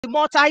The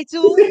more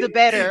titles, the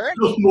better.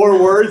 More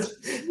words.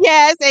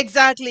 Yes,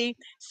 exactly.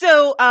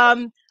 So,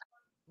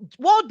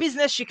 World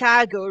Business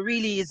Chicago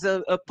really is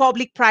a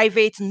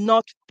public-private,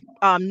 not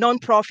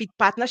non-profit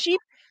partnership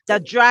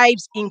that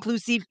drives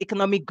inclusive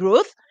economic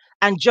growth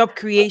and job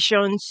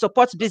creation,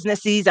 supports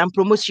businesses, and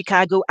promotes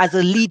Chicago as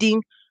a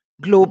leading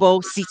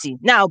global city.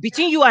 Now,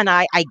 between you and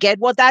I get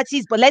what that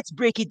is, but let's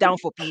break it down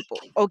for people.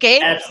 Okay?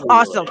 Awesome.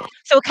 Absolutely.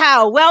 So,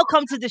 Kyle,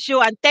 welcome to the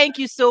show, and thank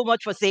you so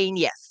much for saying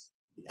yes.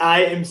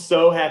 I am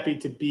so happy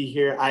to be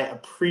here. I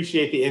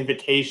appreciate the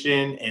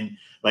invitation and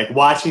like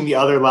watching the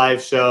other live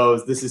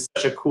shows. This is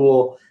such a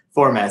cool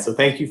format. So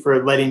thank you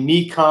for letting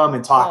me come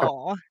and talk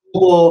about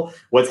Oh,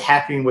 what's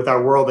happening with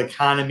our world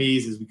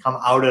economies as we come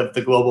out of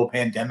the global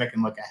pandemic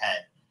and look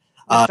ahead.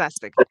 Uh,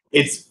 fantastic.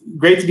 it's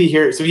great to be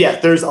here. So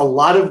yes, there's a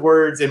lot of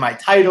words in my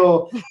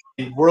title.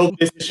 World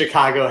Business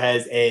Chicago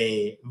has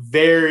a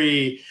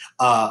very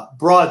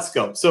broad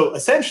scope. So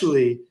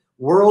essentially,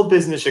 World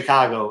Business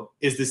Chicago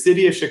is the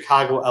city of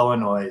Chicago,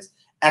 Illinois'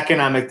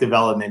 economic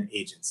development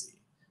agency.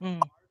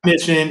 Mm. Our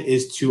mission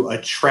is to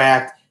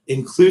attract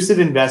inclusive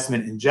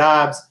investment in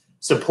jobs,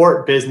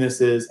 support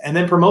businesses, and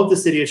then promote the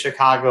city of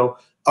Chicago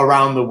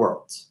around the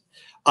world.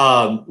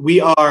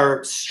 We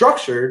are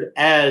structured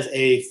as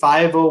a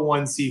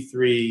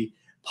 501c3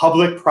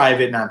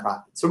 public-private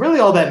nonprofit. So really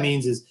all that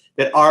means is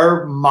that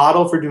our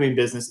model for doing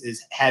business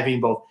is having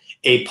both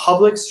a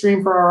public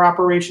stream for our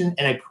operation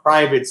and a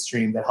private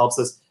stream that helps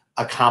us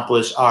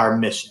accomplish our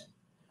mission.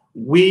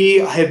 We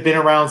have been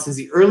around since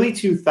the early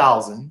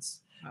 2000s.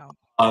 Wow.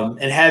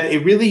 And have a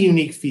really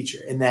unique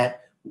feature in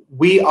that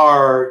we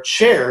are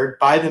chaired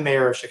by the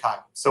mayor of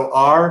Chicago. So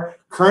our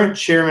current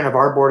chairman of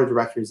our board of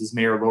directors is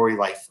Mayor Lori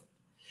Lightfoot.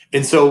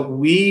 And so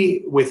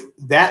we, with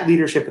that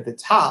leadership at the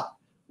top,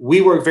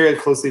 we work very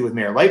closely with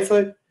Mayor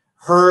Lightfoot,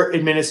 her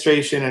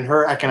administration, and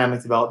her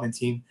economic development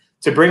team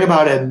to bring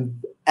about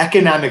an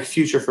economic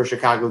future for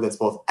Chicago that's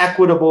both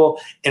equitable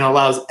and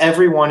allows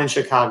everyone in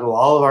Chicago,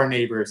 all of our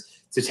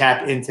neighbors, to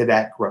tap into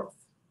that growth.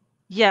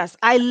 Yes,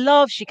 I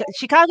love Chicago.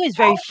 Chicago is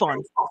very fun.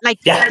 Like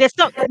Yeah, there's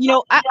some,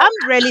 I'm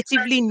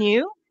relatively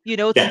new,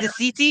 to yeah. the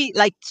city,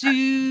 like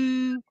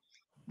two,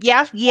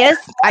 yeah, yes.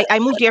 I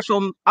moved here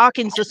from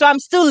Arkansas, so I'm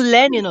still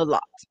learning a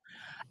lot.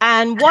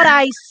 And what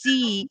I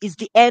see is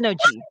the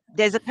energy.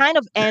 There's a kind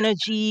of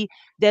energy,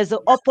 there's an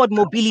upward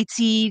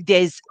mobility,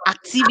 there's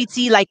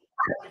activity. Like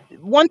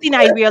one thing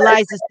I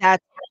realize is that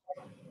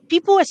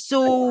people are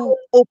so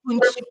open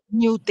to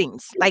new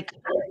things. Like,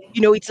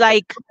 it's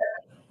like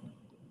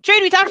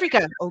trade with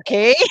Africa.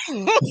 Okay.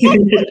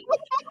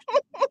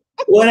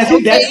 Well, and I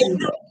think Okay.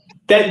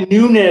 that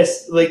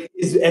newness like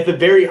is at the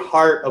very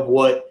heart of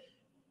what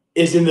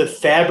is in the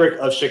fabric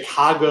of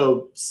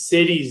Chicago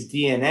city's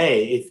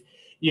DNA.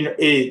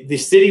 The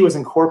city was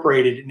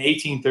incorporated in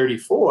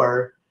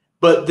 1834,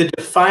 but the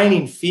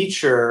defining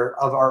feature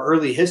of our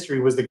early history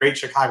was the Great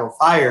Chicago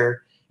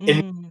Fire,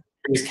 and Mm,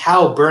 was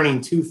cow burning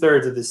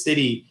 2/3 of the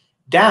city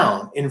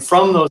down. And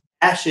from those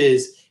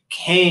ashes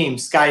came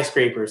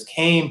skyscrapers,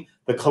 came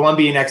the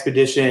Columbian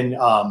expedition,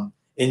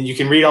 and you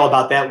can read all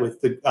about that with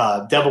the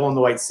Devil in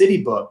the White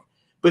City book.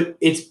 But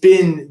it's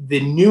been the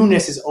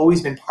newness has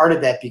always been part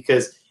of that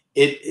because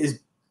it is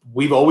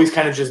we've always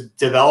kind of just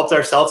developed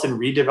ourselves and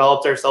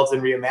redeveloped ourselves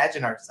and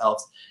reimagined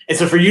ourselves. And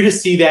so for you to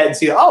see that and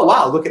see, oh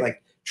wow, look at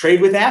like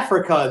trade with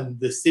Africa and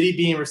the city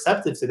being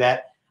receptive to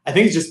that, I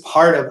think it's just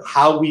part of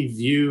how we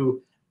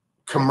view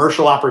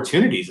commercial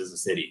opportunities as a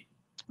city.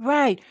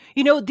 right.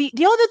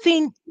 The other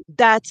thing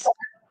that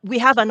we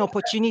have an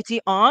opportunity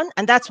on,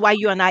 and that's why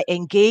you and I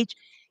engage,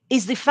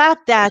 is the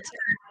fact that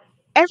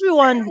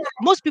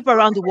most people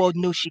around the world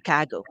know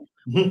Chicago,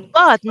 Mhm.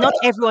 but not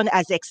everyone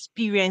has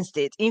experienced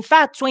it. In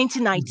fact,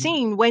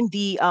 2019, when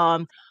the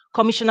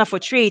Commissioner for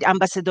Trade,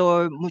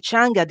 Ambassador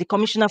Muchanga, the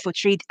Commissioner for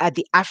Trade at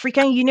the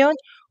African Union,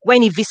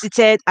 when he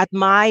visited at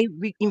my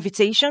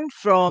invitation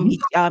from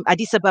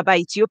Addis Ababa,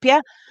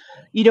 Ethiopia,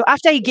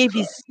 after he gave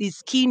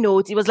his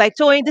keynote, he was like,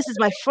 Toyin, this is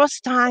my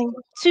first time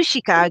to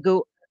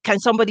Chicago. Can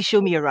somebody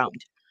show me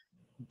around?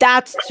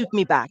 That took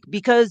me back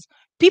because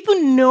people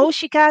know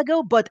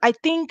Chicago, but I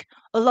think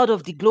a lot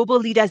of the global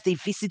leaders they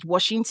visit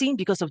Washington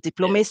because of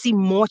diplomacy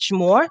much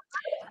more.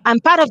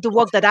 And part of the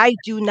work that I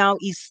do now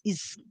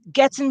is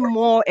getting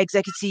more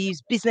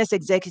executives, business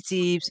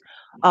executives,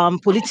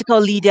 political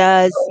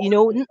leaders,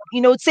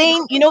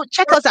 saying,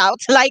 check us out,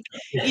 like,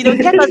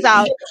 check us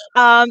out.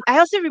 I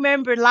also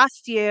remember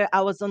last year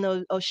I was on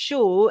a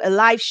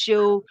live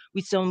show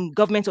with some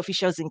government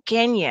officials in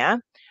Kenya,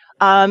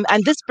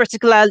 and this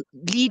particular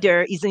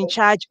leader is in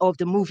charge of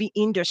the movie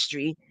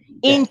industry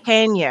Yeah. in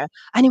Kenya.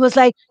 And he was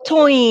like,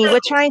 Tony,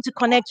 we're trying to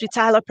connect with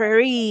Tyler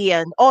Perry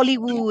and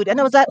Hollywood. And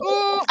I was like,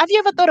 have you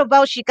ever thought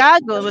about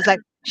Chicago? And I was like,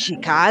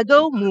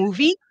 Chicago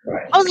movie?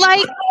 I was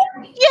like,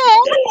 yeah.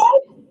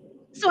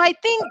 So I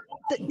think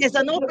there's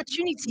an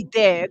opportunity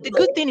there. The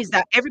good thing is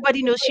that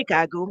everybody knows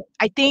Chicago.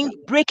 I think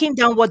breaking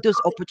down what those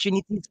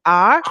opportunities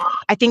are,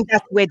 I think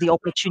that's where the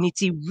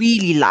opportunity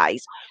really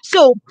lies.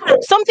 So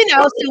something I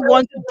also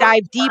want to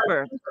dive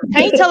deeper.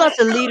 Can you tell us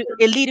a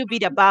little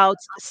bit about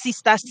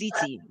Sister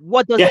City?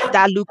 What does Yeah.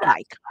 that look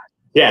like?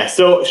 Yeah.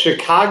 So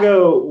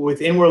Chicago,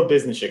 within World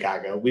Business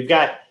Chicago, we've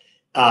got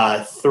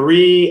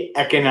three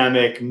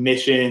economic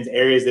missions,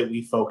 areas that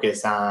we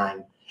focus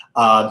on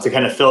to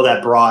kind of fill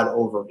that broad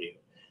overview.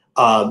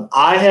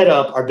 I head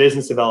up our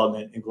business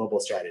development and global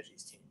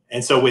strategies team.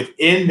 And so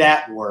within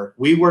that work,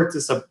 we work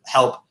to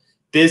help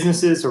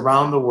businesses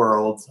around the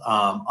world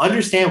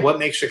understand what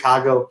makes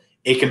Chicago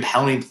a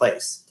compelling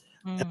place.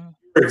 Mm,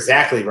 You're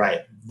exactly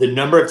right. The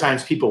number of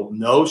times people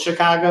know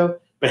Chicago,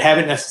 but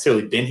haven't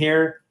necessarily been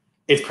here,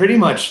 it's pretty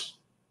much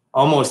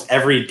almost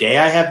every day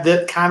I have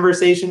the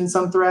conversation in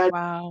some thread.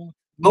 wow.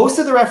 Most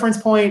of the reference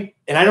point,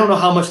 and I don't know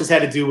how much this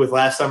had to do with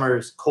last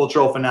summer's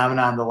cultural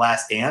phenomenon, The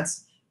Last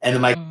Dance, and the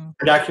Michael Mm,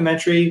 Jordan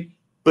documentary,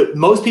 but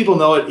most people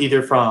know it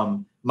either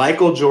from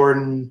Michael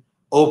Jordan,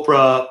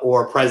 Oprah,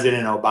 or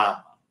President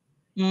Obama.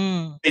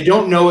 mm, They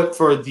don't know it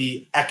for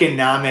the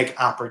economic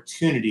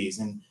opportunities.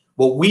 And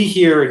what we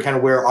hear and kind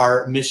of where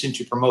our mission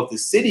to promote the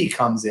city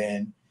comes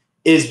in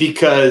is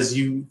because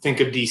you think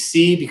of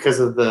DC because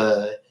of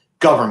the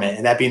government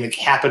and that being the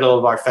capital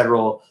of our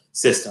federal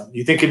system.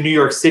 You think of New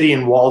York City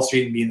and Wall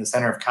Street being the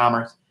center of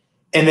commerce.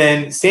 And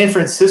then San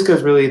Francisco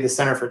is really the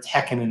center for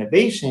tech and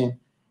innovation.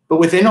 But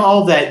within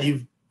all that,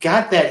 you've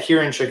got that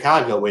here in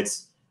Chicago.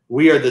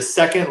 We are the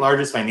second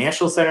largest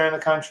financial center in the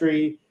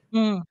country.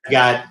 mm. We've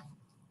got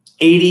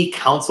 80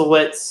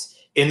 consulates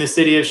in the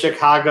city of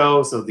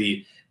Chicago. So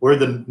we're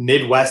the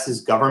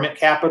Midwest's government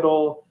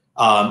capital.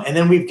 And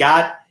then we've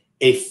got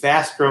a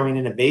fast growing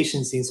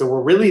innovation scene. So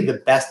we're really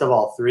the best of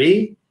all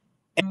three.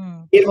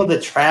 Mm. Able to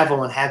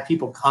travel and have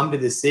people come to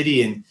the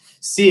city and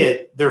see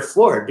it, they're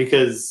floored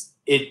because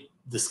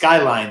the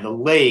skyline, the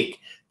lake,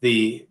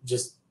 the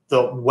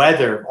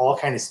weather all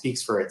kind of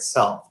speaks for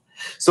itself.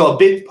 So a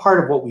big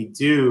part of what we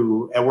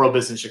do at World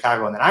Business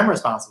Chicago and that I'm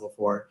responsible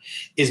for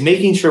is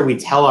making sure we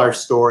tell our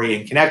story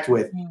and connect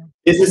with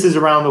businesses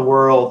around the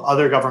world,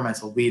 other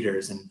governmental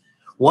leaders. And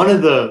one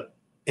of the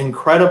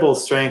incredible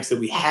strengths that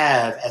we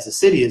have as a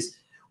city is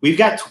we've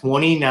got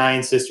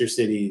 29 sister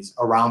cities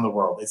around the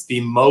world. It's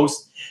the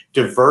most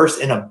diverse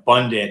and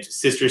abundant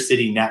sister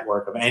city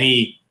network of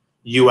any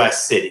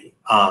U.S. city.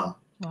 Wow.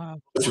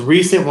 What's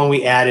recent one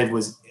we added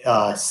was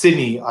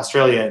Sydney,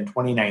 Australia in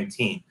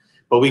 2019.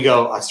 But we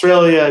go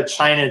Australia,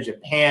 China,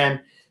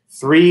 Japan,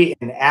 3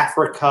 in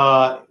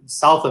Africa,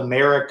 South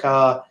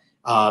America,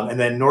 and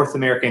then North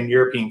America and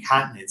European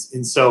continents.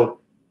 And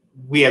so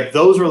we have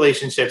those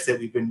relationships that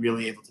we've been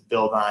really able to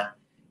build on.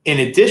 In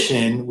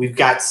addition, we've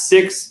got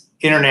 6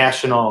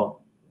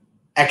 international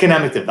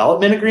economic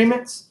development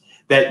agreements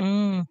that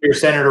are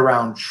centered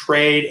around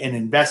trade and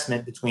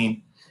investment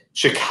between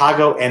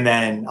Chicago and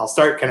then I'll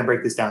start kind of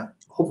break this down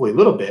hopefully a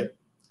little bit.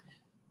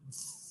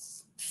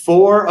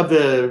 4 of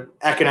the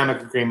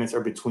economic agreements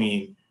are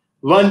between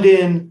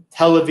London,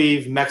 Tel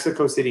Aviv,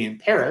 Mexico City, and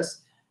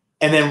Paris.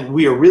 And then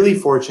we are really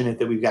fortunate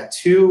that we've got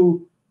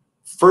 2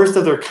 first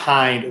of their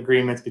kind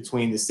agreements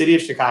between the city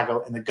of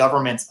Chicago and the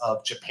governments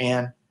of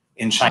Japan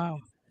and China. Wow.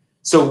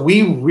 So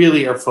we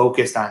really are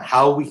focused on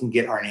how we can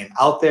get our name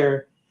out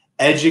there,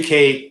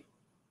 educate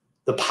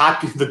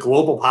the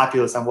global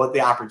populace on what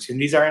the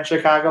opportunities are in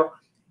Chicago,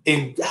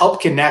 and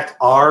help connect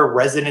our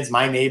residents,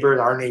 my neighbors,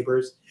 our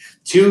neighbors,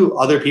 to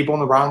other people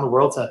around the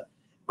world to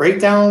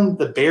break down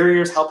the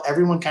barriers, help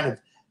everyone kind of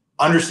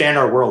understand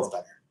our worlds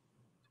better.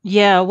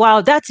 Yeah, wow,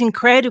 that's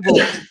incredible.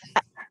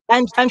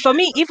 And for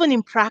me, even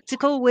in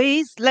practical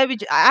ways,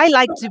 I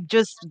like to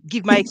just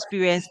give my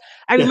experience.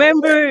 I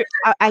remember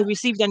I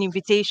received an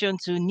invitation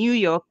to New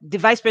York. The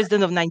vice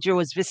president of Nigeria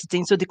was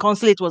visiting, so the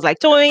consulate was like,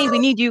 "Toyin, we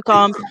need you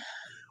come."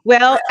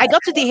 Well, I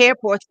got to the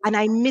airport and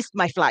I missed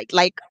my flight,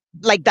 like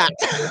that.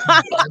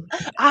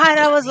 And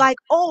I was like,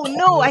 "Oh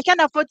no, I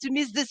can't afford to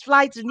miss this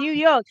flight to New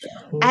York."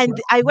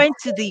 And I went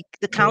to the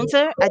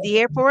counter at the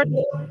airport,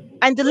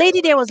 and the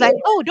lady there was like,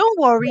 "Oh, don't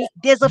worry.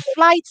 There's a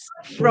flight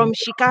from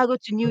Chicago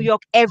to New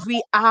York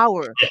every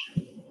hour."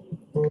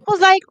 I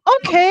was like,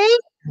 "Okay,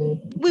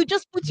 we'll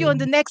just put you on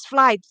the next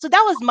flight." So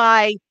that was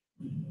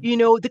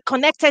the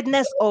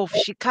connectedness of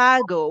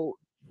Chicago,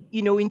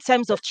 in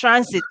terms of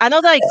transit.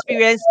 Another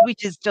experience,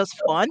 which is just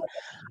fun.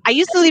 I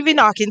used to live in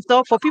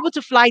Arkansas. For people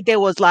to fly there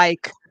was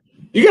like,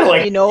 you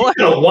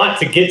gotta want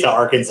to get to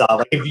Arkansas.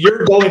 Like if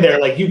you're going there,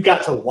 like you've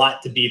got to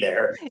want to be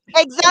there.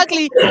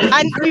 Exactly.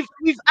 And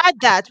we've had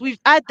that.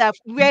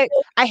 Where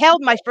I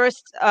held my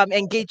first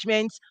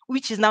engagement,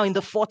 which is now in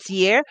the 4th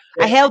year.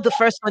 I held the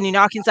first one in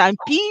Arkansas, and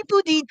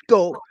people did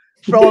go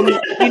from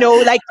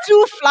like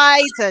 2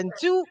 flights and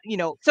 2.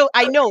 So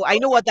I know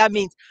what that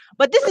means.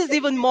 But this is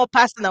even more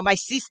personal. My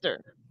sister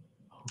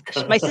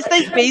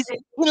is based in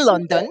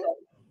London,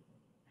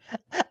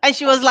 and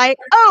she was like,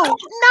 "Oh,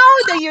 now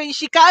that you're in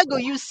Chicago,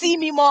 you see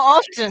me more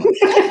often."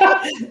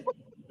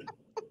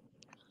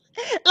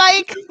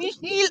 Like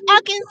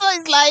Arkansas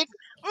is like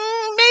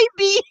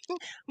Maybe,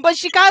 but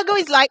Chicago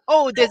is like,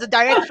 oh, there's a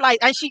direct flight,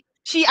 and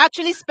she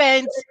actually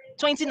spent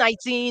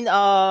 2019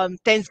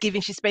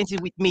 Thanksgiving. She spent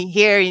it with me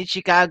here in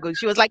Chicago.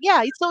 She was like,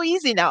 yeah, it's so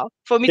easy now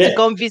for me to Yeah,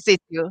 come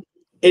visit you.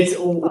 it's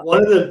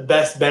one of the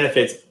best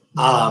benefits.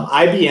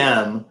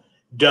 IBM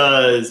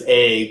does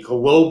a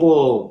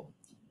global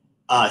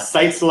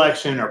site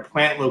selection or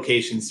plant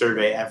location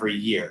survey every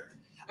year.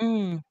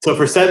 Mm, So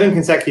for 7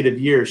 consecutive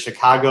years,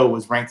 Chicago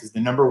was ranked as the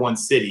 #1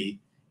 city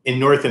in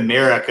North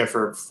America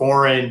for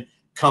foreign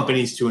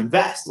companies to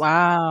invest.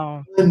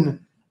 wow. One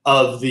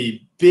of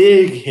the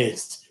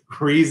biggest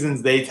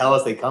reasons they tell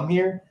us they come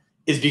here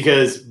is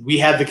because we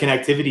have the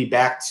connectivity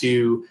back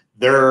to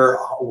their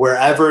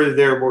wherever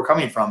they were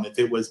coming from. If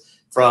it was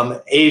from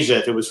Asia,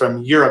 if it was from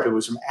Europe, it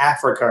was from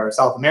Africa or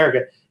South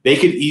America, they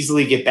could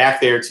easily get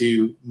back there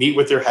to meet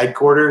with their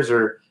headquarters,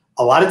 or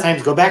a lot of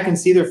times go back and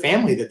see their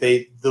family that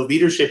the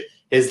leadership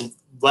is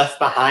left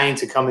behind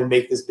to come and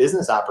make this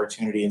business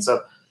opportunity. And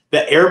so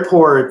the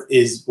airport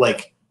is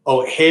like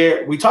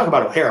O'Hare. We talk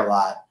about O'Hare a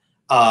lot,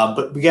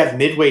 but we have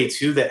Midway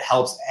too that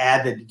helps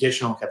add the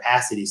additional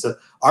capacity. So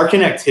our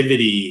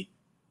connectivity,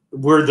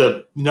 we're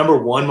the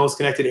 #1 most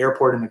connected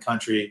airport in the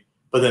country,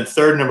 but then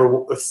third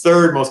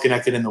most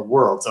connected in the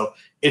world. So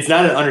it's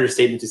not an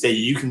understatement to say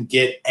you can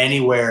get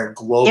anywhere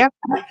globally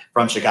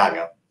from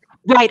Chicago.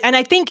 Right. And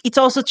I think it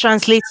also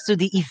translates to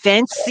the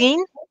event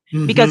scene,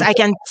 because Mm-hmm. I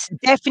can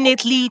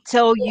definitely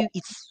tell you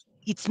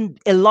it's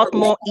a lot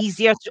more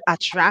easier to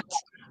attract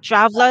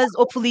travelers.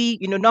 Hopefully,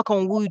 knock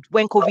on wood,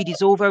 when COVID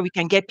is over, we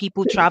can get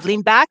people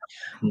traveling back.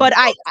 But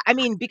I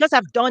mean, because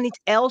I've done it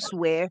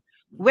elsewhere,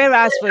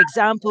 whereas, for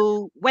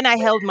example, when I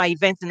held my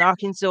events in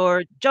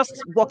Arkansas, just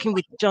working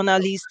with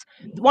journalists,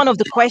 one of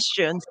the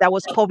questions that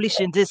was published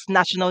in this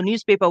national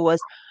newspaper was,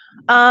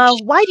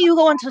 why do you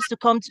want us to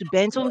come to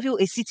Bentonville,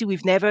 a city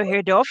we've never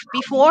heard of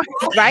before,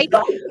 right?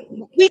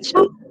 Which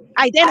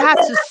I then had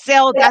to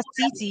sell that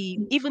city,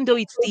 even though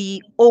it's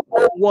the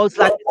world's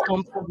largest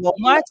company,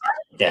 Walmart.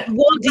 Yeah. The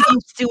world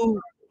didn't still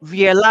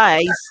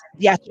realize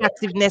the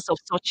attractiveness of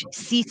such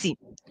city.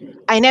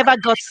 I never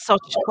got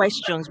such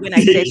questions when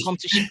I said come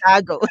to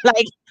Chicago.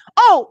 Like,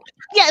 oh,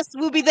 yes,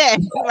 we'll be there,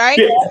 right?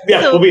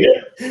 Yeah, we'll So be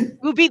there.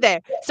 we'll be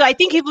there. So I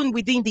think even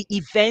within the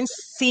events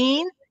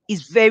scene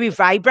is very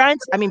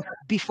vibrant. I mean,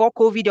 before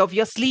COVID,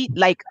 obviously,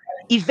 like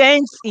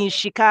events in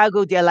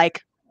Chicago, they're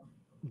like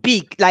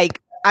big,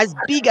 like as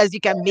big as you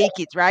can make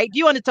it, right? Do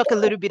you want to talk a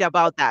little bit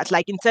about that,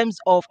 like in terms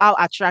of how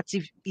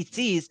attractive it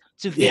is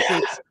to Yeah.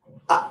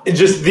 visit?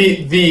 Just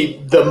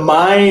the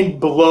mind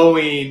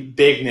blowing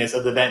bigness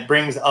of the event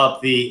brings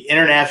up the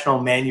International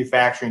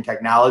Manufacturing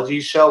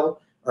Technology Show,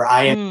 or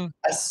Mm,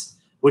 IMS,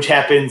 which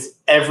happens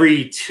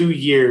every 2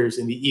 years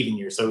in the even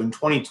year. So in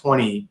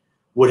 2020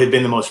 would have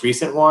been the most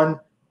recent one.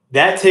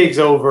 That takes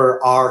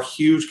over our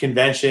huge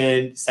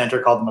convention center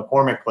called the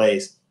McCormick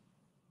Place,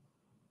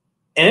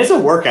 and it's a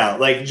workout.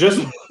 Like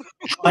just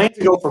trying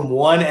to go from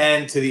one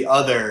end to the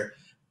other.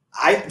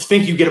 I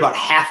think you get about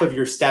half of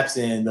your steps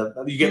in.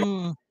 You get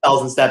mm,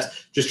 1,000 steps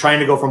just trying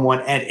to go from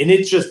one end, and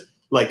it's just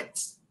like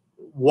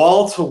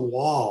wall to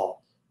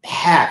wall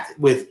packed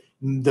with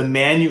the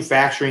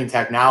manufacturing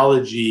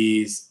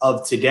technologies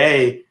of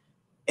today.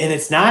 And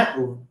it's not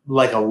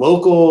like a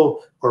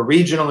local or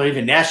regional or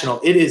even national.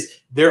 It is,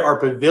 there are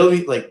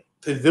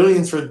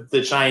pavilions for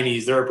the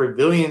Chinese. There are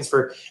pavilions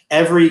for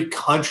every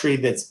country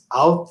that's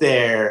out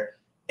there.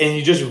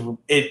 And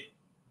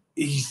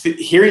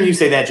hearing you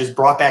say that just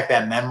brought back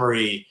that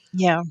memory.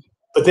 yeah.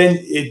 But then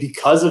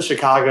because of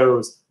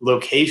Chicago's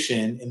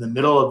location in the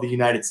middle of the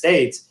United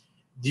States,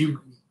 you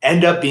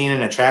end up being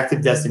an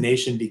attractive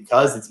destination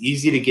because it's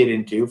easy to get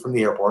into from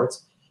the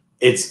airports.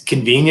 It's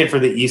convenient for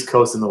the East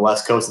Coast and the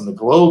West Coast and the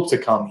globe to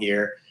come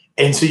here.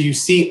 And so you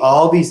see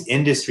all these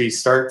industries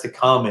start to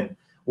come. And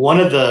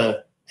one of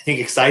the, I think,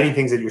 exciting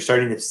things that you're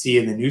starting to see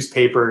in the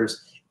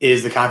newspapers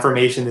is the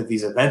confirmation that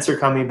these events are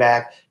coming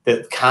back,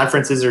 that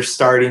conferences are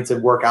starting to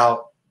work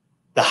out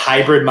the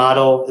hybrid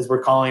model, as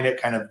we're calling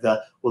it, kind of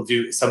we'll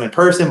do some in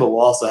person, but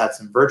we'll also have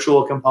some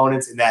virtual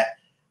components, and that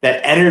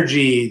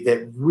energy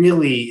that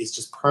really is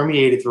just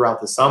permeated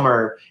throughout the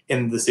summer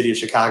in the city of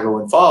Chicago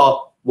and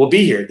fall will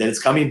be here, that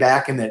it's coming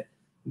back, and that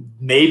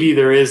maybe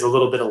there is a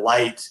little bit of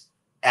light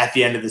at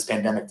the end of this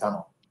pandemic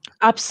tunnel.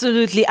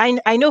 Absolutely.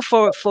 I know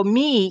for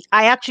me,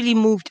 I actually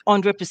moved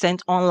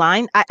 100%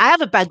 online. I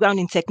have a background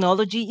in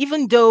technology,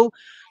 even though,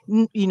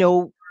 you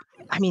know,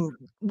 I mean,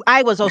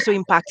 I was also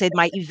impacted.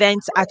 My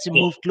events had to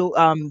move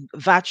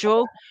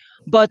virtual,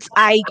 but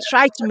I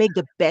tried to make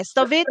the best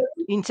of it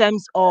in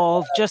terms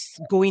of just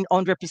going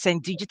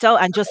 100% digital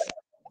and just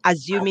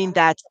assuming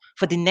that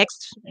for the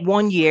next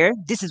 1 year,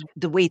 this is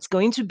the way it's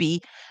going to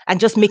be, and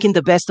just making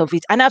the best of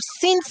it. And I've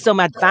seen some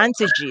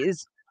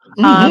advantages.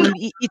 Mm-hmm.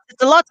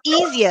 It's a lot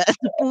easier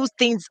to pull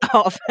things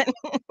off.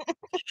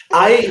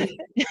 I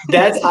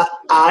that's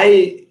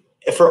I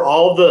for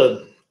all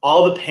the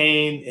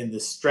pain and the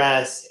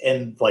stress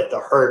and like the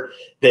hurt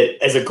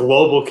that as a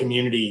global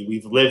community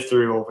we've lived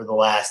through over the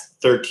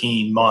last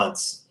 13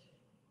 months,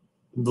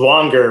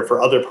 longer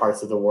for other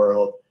parts of the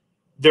world.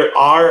 There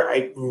are,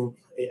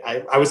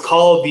 I was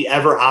called the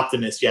ever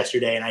optimist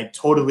yesterday, and I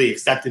totally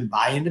accept and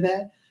buy into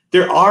that.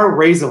 There are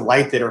rays of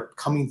light that are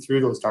coming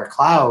through those dark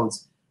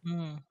clouds.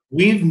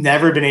 We've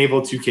never been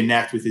able to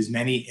connect with as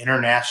many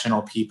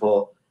international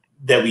people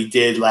that we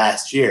did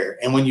last year.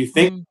 And when you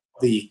think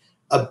the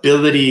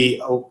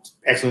ability,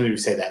 actually, let me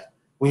say that.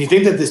 When you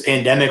think that this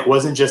pandemic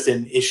wasn't just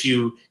an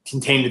issue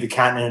contained to the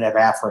continent of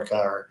Africa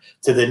or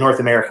to the North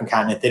American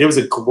continent, that it was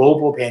a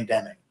global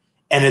pandemic.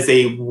 And as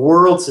a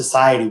world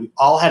society, we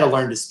all had to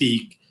learn to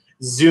speak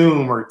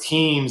Zoom or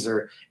Teams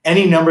or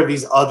any number of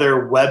these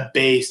other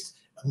web-based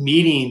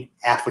meeting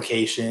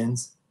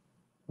applications.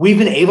 We've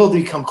been able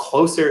to become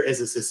closer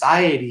as a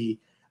society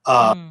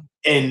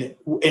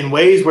in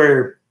ways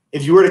where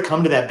if you were to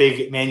come to that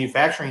big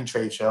manufacturing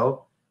trade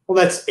show, well,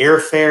 that's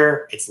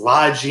airfare, it's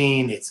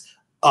lodging, it's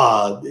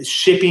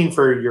shipping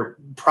for your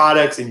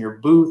products in your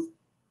booth.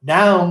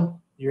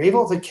 Now you're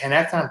able to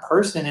connect on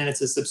person, and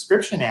it's a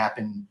subscription app.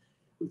 And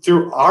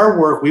through our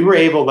work, we were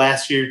able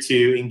last year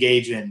to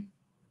engage in,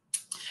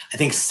 I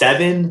think,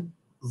 7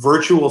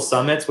 virtual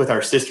summits with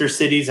our sister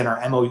cities and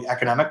our MOU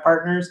economic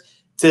partners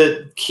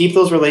to keep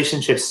those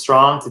relationships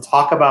strong, to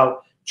talk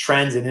about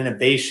trends in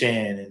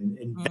innovation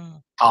and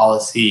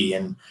policy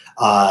and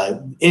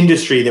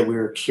industry that we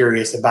were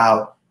curious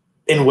about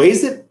in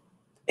ways that,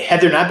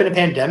 had there not been a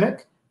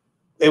pandemic,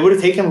 it would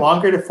have taken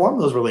longer to form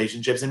those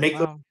relationships and make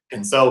those.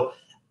 And so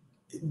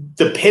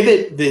the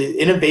pivot, the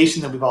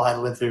innovation that we've all had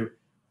to live through,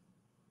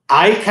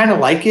 I kind of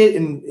like it.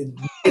 And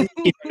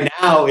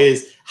now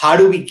is, how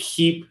do we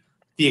keep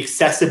the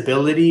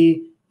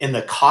accessibility and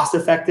the cost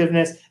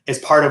effectiveness as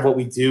part of what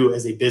we do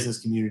as a business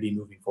community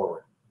moving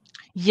forward?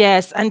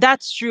 Yes, and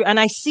that's true. And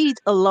I see it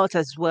a lot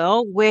as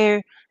well,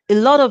 where a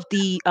lot of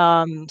the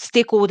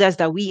stakeholders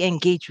that we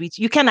engage with,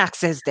 you can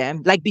access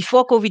them. Like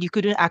before COVID, you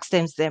couldn't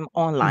access them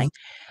online.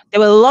 There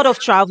were a lot of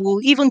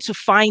travel, even to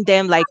find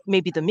them, like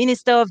maybe the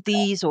minister of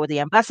these or the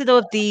ambassador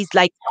of these,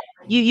 like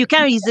you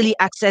can't easily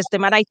access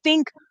them. And I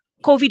think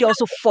COVID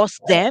also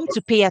forced them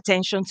to pay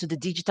attention to the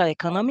digital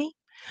economy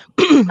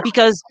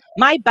because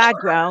my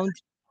background,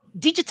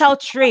 digital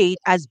trade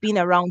has been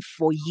around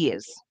for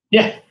years.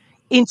 Yeah.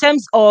 In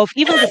terms of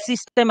even the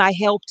system I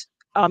helped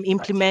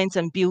implement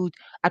and build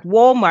at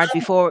Walmart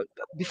before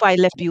I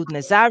left build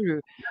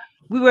Nazaru,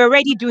 we were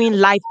already doing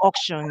live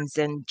auctions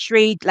and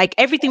trade, like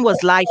everything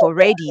was live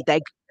already,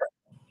 like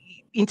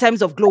in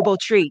terms of global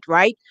trade,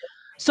 right?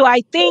 So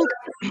I think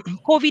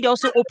COVID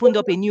also opened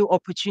up a new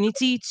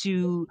opportunity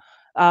to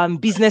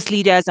business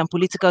leaders and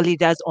political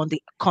leaders on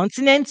the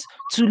continent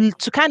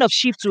to kind of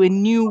shift to a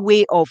new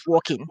way of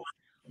working.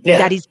 Yeah.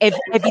 That is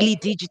heavily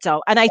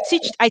digital. And I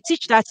teach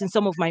that in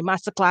some of my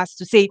masterclass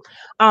to say,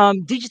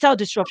 digital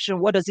disruption,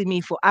 what does it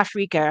mean for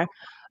Africa?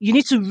 You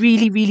need to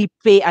really, really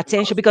pay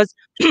attention because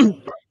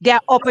there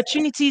are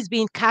opportunities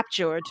being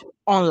captured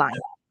online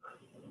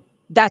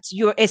that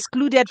you're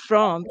excluded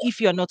from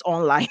if you're not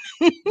online.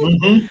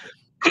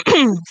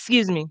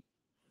 Excuse me.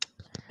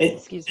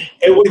 Excuse me.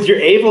 And with you're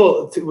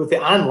able to, with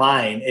the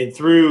online and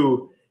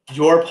through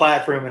your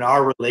platform and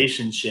our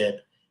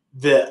relationship,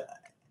 the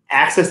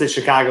access that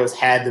Chicago's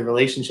had, the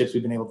relationships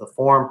we've been able to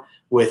form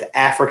with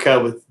Africa,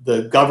 with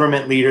the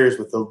government leaders,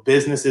 with the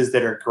businesses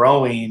that are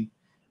growing,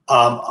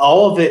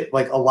 all of it,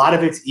 like a lot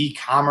of it's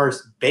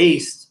e-commerce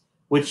based,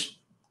 which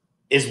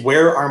is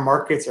where our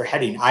markets are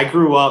heading. I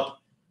grew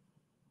up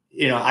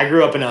in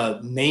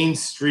a main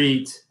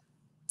street.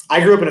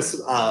 I grew up in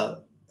a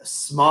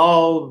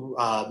small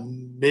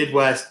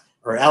Midwest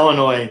or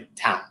Illinois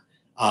town.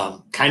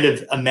 Kind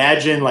of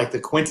imagine like the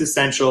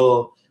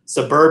quintessential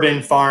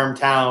suburban farm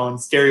town,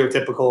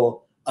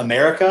 stereotypical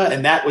America.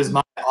 And that was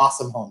my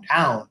awesome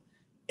hometown.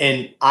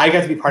 And I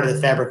got to be part of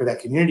the fabric of that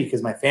community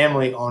because my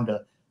family owned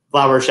a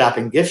flower shop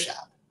and gift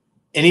shop.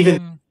 And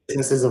even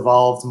businesses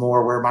evolved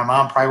more where my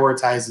mom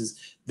prioritizes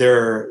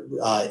their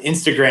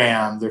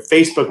Instagram, their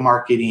Facebook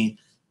marketing.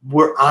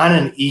 We're on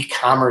an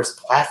e-commerce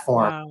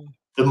platform. Wow.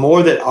 The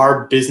more that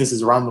our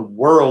businesses around the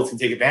world can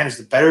take advantage,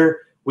 the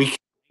better we can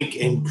make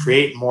and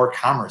create more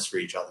commerce for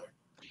each other.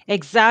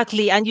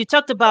 Exactly. And you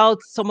talked about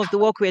some of the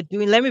work we're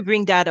doing. Let me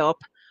bring that up.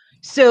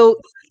 So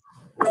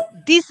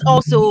this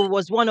also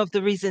was one of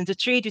the reasons, the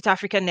Trade with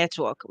Africa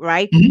Network,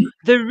 right?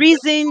 The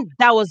reason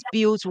that was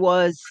built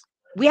was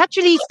we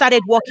actually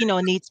started working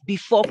on it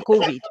before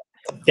COVID.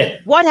 Yeah.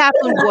 What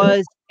happened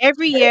was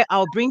every year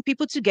I'll bring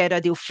people together.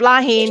 They'll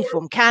fly in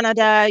from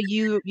Canada,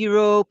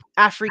 Europe,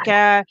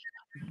 Africa,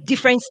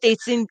 different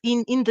states in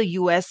the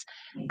US,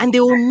 and they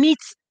will meet,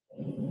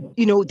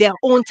 their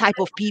own type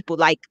of people,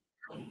 like,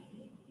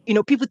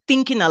 people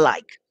thinking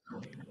alike.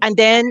 And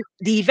then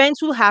the event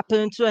will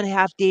happen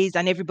 2.5 days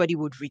and everybody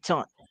would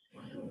return.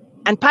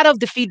 And part of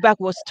the feedback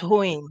was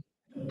towing.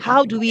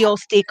 How do we all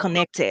stay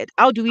connected?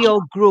 How do we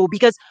all grow?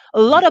 Because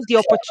a lot of the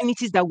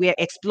opportunities that we're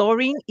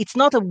exploring, it's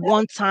not a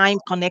one-time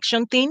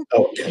connection thing.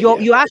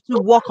 You have to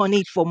work on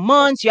it for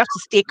months. You have to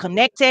stay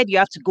connected. You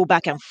have to go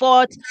back and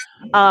forth.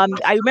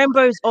 I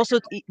remember it's also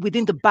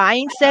within the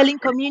buying, selling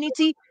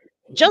community.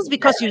 just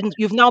because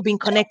you've now been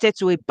connected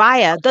to a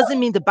buyer doesn't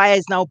mean the buyer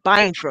is now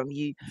buying from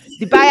you.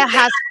 The buyer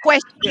has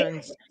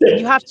questions.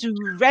 You have to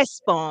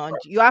respond.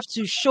 You have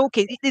to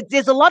showcase.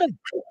 There's a lot of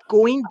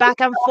going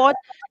back and forth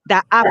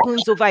that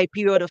happens over a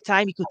period of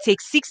time. It could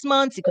take 6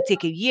 months. It could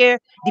take a year,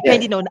 Yeah.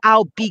 depending on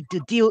how big the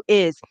deal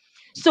is.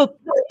 So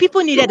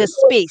people needed a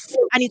space,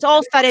 and it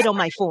all started on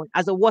my phone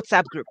as a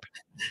WhatsApp group.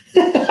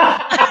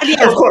 Of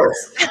Yes,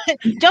 course.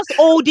 just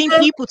holding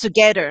people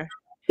together,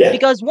 Yeah.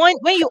 because when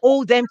you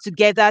hold them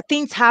together,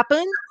 things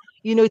happen.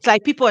 It's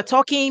like people are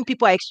talking,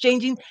 people are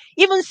exchanging,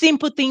 even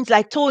simple things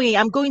like, Tony,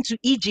 I'm going to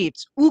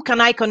Egypt, who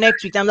can I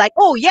connect with? I'm like,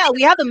 oh yeah,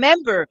 we have a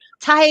member.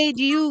 Tai, are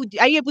you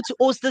able to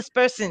host this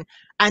person?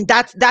 And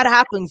that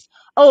happens.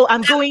 Oh,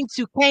 I'm going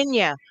to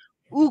Kenya,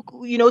 who,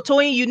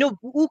 Tony,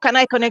 who can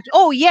I connect?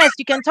 Oh yes,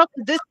 you can talk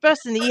to this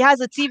person, he has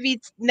a TV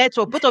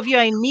network, both of you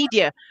are in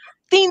media.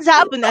 Things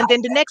happen, and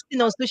then the next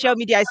thing on social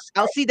media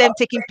I'll see them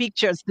taking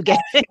pictures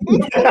together.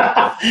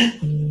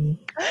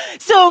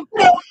 So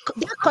that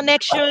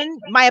connection,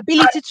 my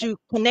ability to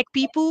connect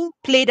people,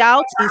 played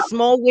out in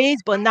small ways,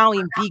 but now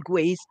in big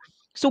ways.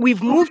 So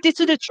we've moved it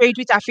to the Trade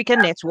with Africa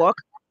network,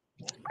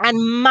 and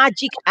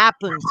magic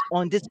happens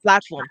on this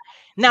platform.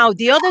 Now,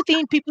 the other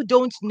thing people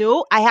don't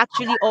know, I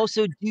actually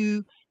also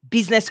do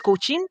business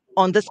coaching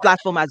on this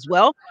platform as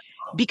well,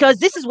 because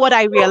this is what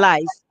I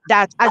realized,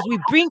 that as we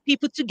bring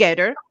people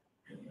together,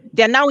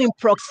 they're now in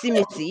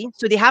proximity,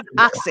 so they have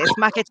access,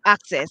 market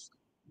access.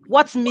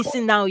 What's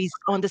missing now is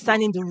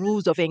understanding the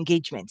rules of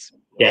engagement.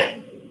 Yeah.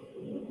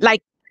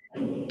 Like,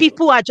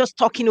 people are just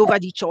talking over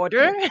each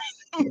other.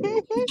 There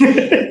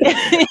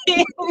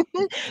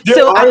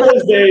So are I'm like,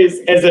 those days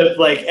as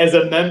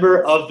a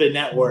member of the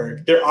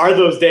network. There are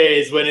those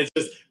days when it's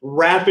just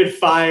rapid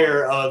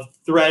fire of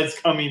threads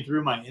coming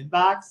through my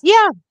inbox.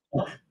 yeah,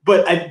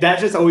 But that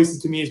just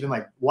always to me has been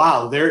like,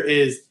 wow, there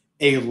is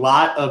a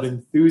lot of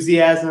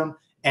enthusiasm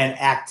and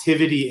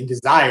activity and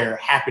desire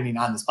happening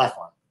on this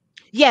platform.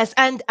 yes.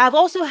 And I've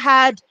also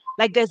had,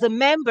 like, there's a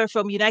member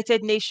from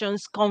United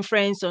Nations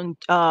Conference on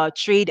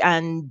Trade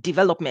and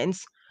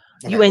Developments,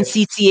 Okay. Yep.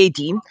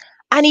 UNCTAD,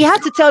 and he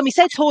had to tell me,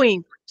 said,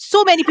 Toyin,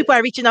 so many people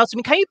are reaching out to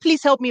me. Can you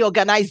please help me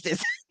organize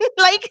this?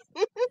 Like,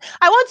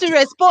 I want to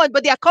respond,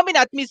 but they are coming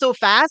at me so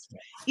fast.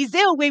 Is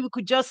there a way we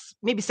could just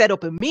maybe set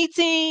up a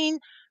meeting?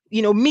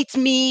 Meet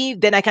me,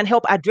 then I can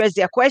help address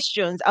their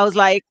questions. I was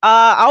like,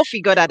 I'll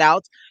figure that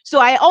out. So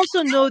I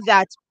also know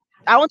that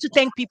I want to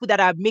thank people that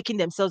are making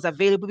themselves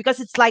available, because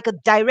it's like a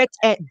direct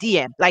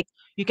DM. Like,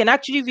 you can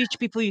actually reach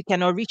people you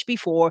cannot reach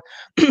before.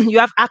 You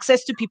have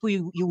access to people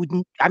you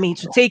wouldn't, I mean,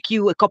 to take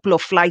you a couple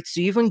of flights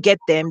to even get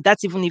them.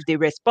 That's even if they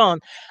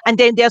respond. And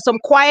then there are some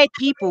quiet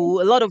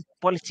people. A lot of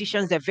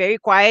politicians, they're very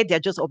quiet. They're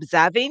just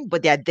observing,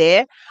 but they're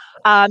there.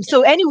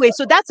 So anyway,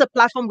 so that's a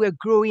platform we're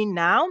growing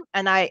now.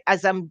 And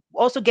as I'm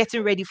also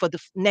getting ready for the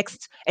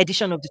next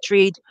edition of the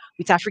Trade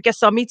with Africa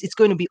Summit, it's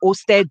going to be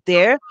hosted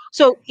there.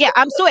 So yeah,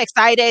 I'm so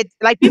excited.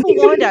 Like, people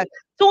wonder,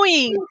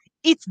 Toyin,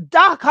 it's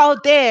dark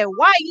out there.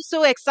 Why are you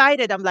so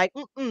excited? I'm like,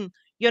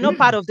 you're not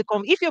part of the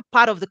if you're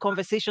part of the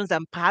conversations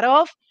I'm part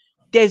of,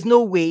 there's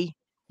no way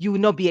you will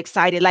not be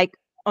excited. Like,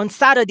 on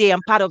Saturday, I'm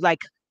part of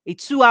like a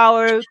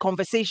 2-hour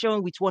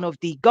conversation with one of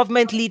the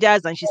government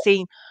leaders, and she's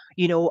saying,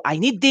 I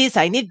need this,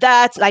 I need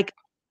that. Like,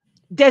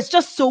 there's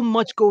just so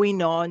much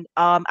going on.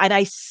 And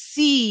I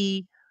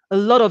see a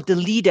lot of the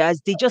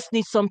leaders, they just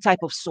need some type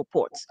of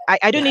support.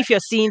 I don't know Yeah. if you're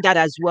seeing that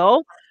as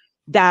well,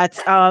 that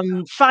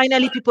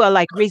finally people are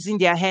like raising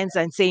their hands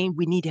and saying,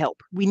 we need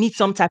help. We need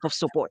some type of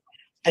support.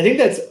 I think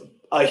that's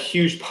a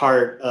huge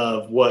part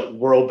of what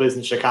World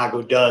Business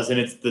Chicago does. And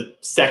it's the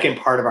second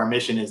part of our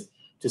mission is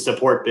to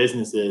support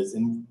businesses.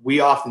 And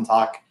we often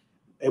talk,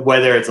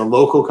 whether it's a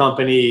local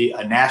company,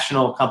 a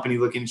national company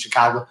looking in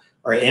Chicago,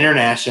 or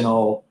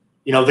international,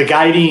 the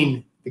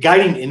guiding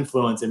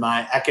influence in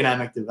my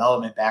economic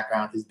development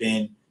background has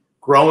been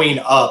growing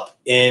up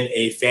in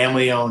a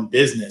family-owned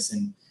business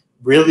and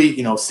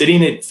really,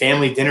 sitting at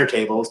family dinner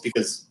tables,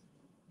 because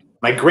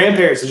my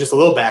grandparents, is just a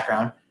little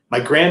background, my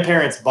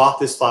grandparents bought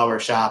this flower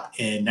shop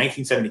in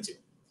 1972.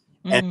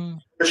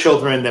 And their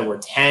children that were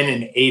 10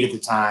 and 8 at the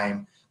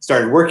time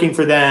started working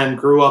for them,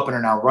 grew up, and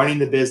are now running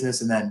the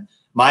business. And then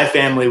my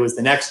family was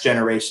the next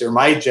generation, or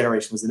my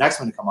generation was the next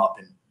one to come up.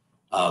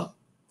 And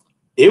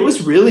it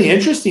was really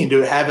interesting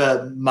to have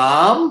a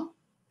mom,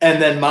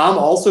 and then mom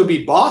also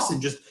be boss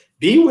and just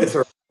be with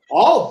her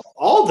all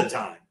the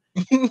time.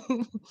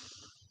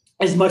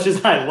 As much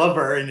as I love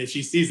her, and if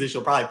she sees this,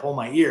 she'll probably pull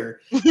my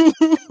ear.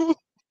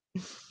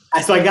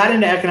 So I got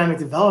into economic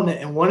development,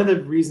 and one of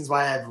the reasons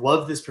why I've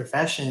loved this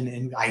profession,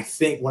 and I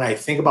think when I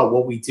think about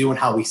what we do and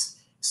how we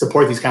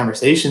support these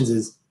conversations,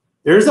 is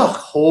there's a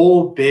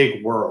whole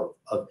big world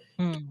of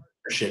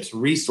partnerships,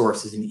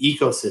 resources, and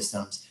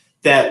ecosystems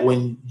that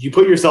when you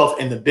put yourself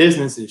in the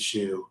business's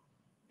shoe,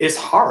 it's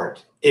hard.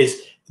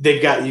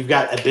 You've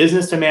got a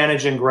business to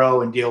manage and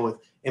grow and deal with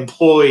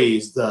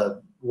employees,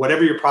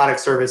 whatever your product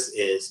service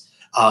is,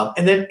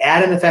 and then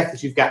add in the fact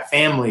that you've got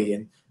family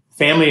and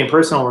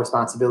personal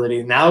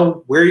responsibility.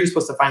 Now, where are you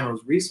supposed to find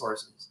those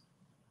resources?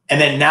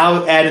 And then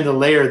now add in the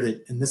layer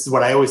that, and this is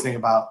what I always think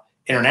about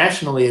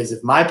internationally, is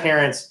if my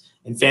parents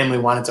and family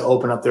wanted to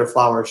open up their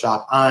flower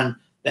shop on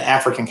the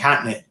African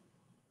continent,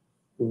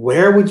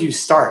 where would you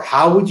start?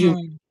 How would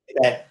you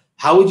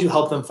how would you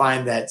help them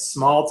find that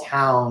small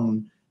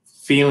town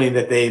feeling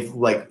that they've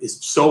like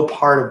is so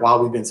part of why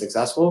we've been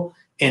successful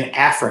in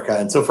Africa?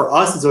 And so for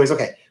us, it's always,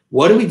 okay,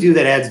 what do we do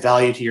that adds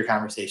value to your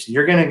conversation?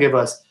 You're going to give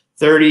us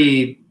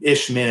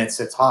 30-ish minutes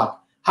to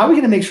talk. How are we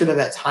going to make sure that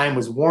that time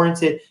was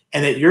warranted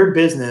and that your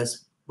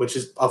business, which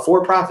is a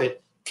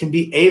for-profit, can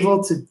be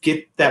able to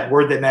get that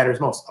word that matters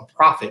most, a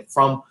profit,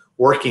 from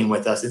working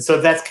with us? And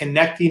so that's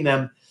connecting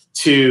them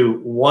to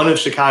one of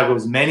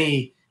Chicago's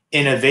many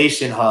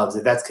innovation hubs,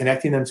 if that's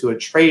connecting them to a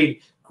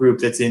trade group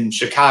that's in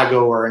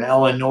Chicago or in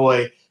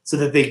Illinois, so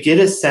that they get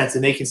a sense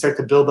and they can start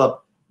to build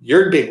up,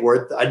 your big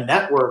word, a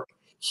network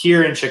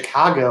here in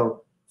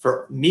Chicago.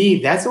 For me,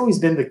 that's always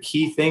been the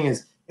key thing,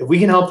 is if we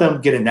can help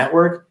them get a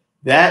network,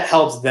 that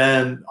helps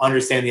them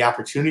understand the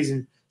opportunities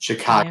in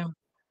Chicago,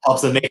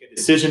 helps them make a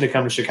decision to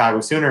come to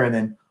Chicago sooner, and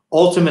then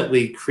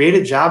ultimately create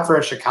a job for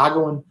a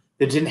Chicagoan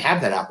that didn't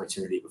have that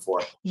opportunity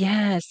before.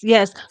 Yes,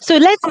 yes. So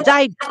let's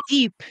dive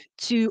deep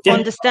to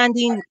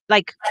understanding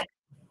like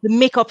the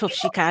makeup of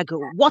Chicago.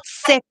 What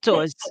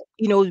sectors,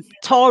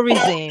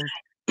 tourism.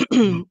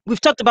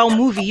 We've talked about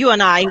movie, you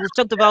and I, we've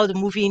talked about the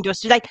movie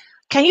industry. Like,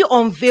 can you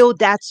unveil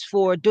that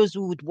for those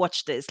who would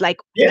watch this? Like,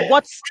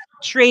 what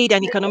trade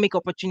and economic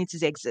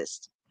opportunities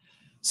exist?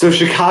 So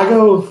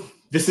Chicago,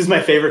 this is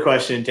my favorite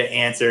question to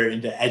answer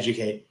and to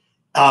educate.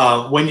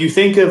 When you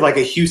think of like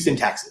a Houston,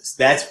 Texas,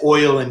 that's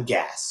oil and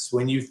gas.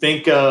 When you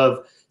think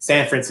of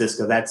San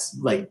Francisco, that's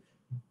like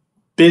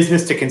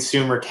business to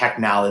consumer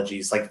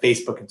technologies like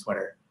Facebook and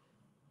Twitter.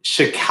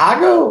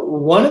 Chicago,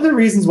 one of the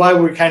reasons why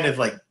we're kind of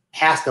like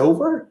passed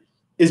over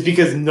is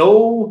because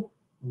no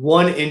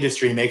one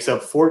industry makes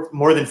up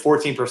more than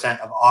 14%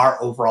 of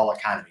our overall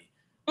economy.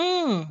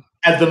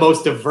 As the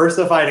most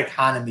diversified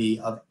economy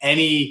of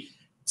any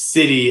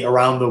city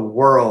around the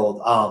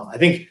world, I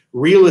think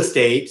real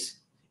estate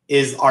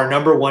is our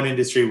number one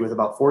industry with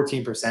about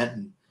 14%.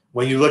 And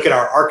when you look at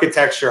our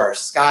architecture, our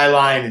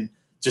skyline, and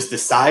just the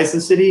size of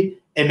the city,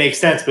 it makes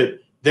sense. But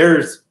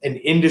there's an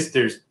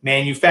industry, there's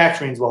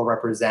manufacturing is well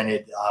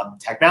represented,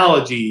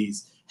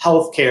 technologies,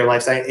 healthcare,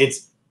 life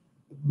science.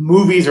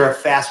 Movies are a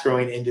fast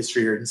growing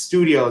industry, or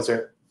studios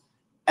are,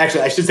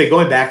 actually, I should say,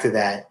 going back to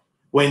that,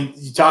 when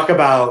you talk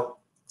about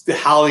the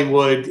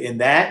Hollywood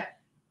and that,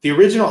 the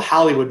original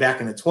Hollywood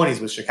back in the 20s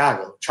was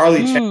Chicago.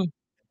 Charlie Chan,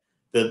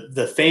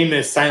 the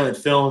famous silent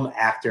film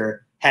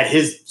actor, had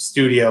his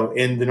studio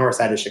in the north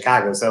side of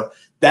Chicago. So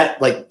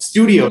that like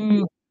studio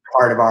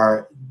part of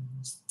our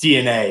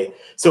DNA.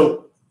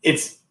 So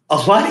it's a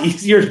lot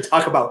easier to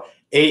talk about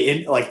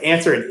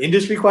answer an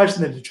industry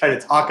question than to try to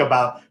talk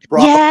about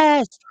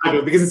broad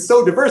Chicago, because it's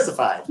so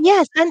diversified.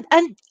 Yes, and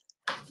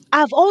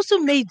I've also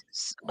made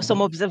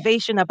some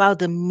observation about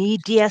the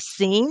media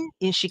scene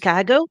in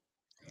Chicago.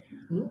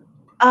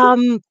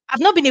 I've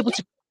not been able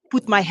to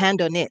put my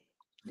hand on it,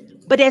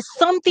 but there's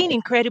something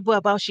incredible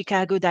about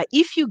Chicago that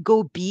if you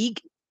go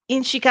big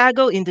in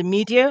Chicago in the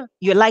media,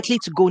 you're likely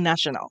to go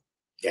national.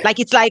 Like,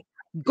 it's like,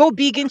 go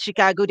big in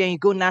Chicago, then you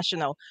go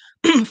national.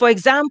 For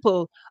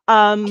example,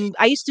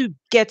 I used to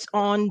get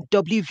on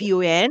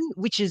WVON,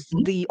 which is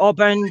the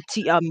urban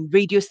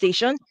radio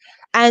station.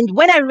 And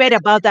when I read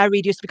about that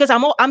radio, because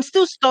I'm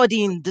still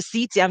studying the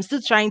city, I'm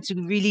still trying to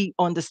really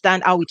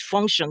understand how it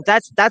functions.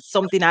 That's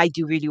something I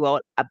do really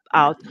well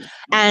about.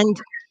 And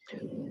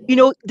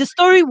the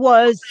story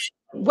was,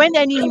 when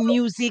any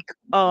music,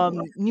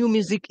 new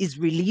music is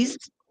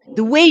released,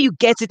 the way you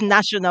get it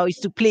national is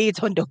to play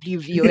it on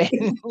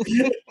WVON.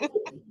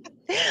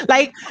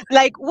 like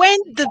when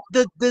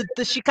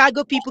the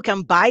Chicago people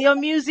can buy your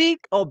music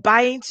or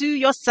buy into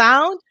your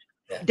sound,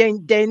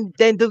 then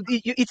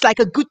it's like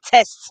a good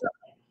test.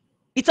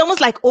 It's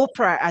almost like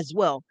Oprah as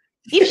well.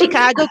 If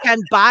Chicago can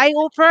buy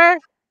Oprah,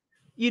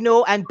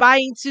 and buy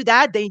into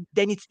that, then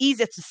it's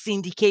easier to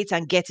syndicate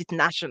and get it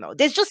national.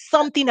 There's just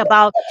something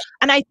about,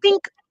 and I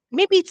think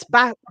maybe it's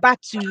back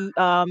to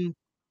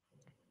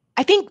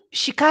I think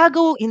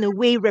Chicago in a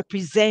way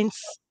represents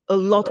a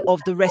lot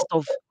of the rest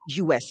of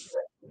US.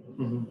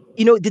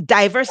 The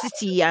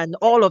diversity and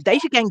all of that.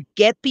 If you can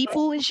get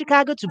people in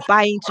Chicago to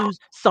buy into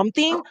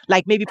something,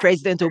 like maybe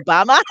President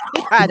Obama,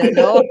 I don't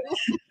know,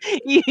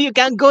 you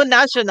can go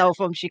national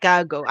from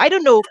Chicago. I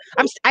don't know.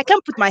 I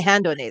can't put my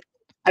hand on it.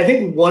 I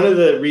think one of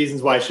the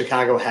reasons why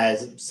Chicago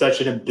has such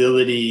an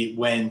ability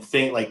when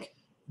like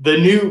the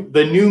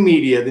new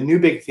media, the new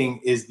big thing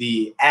is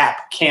the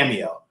app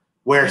Cameo,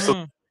 where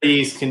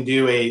celebrities can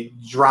do a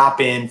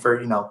drop in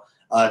for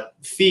a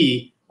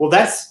fee. Well,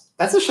 that's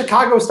a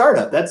Chicago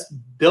startup that's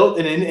built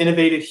and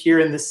innovated here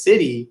in the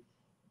city.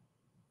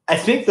 I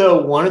think,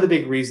 though, one of the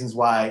big reasons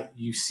why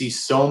you see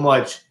so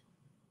much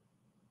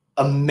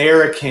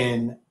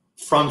American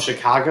from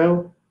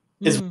Chicago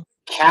is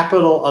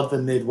capital of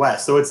the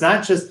Midwest. So it's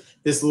not just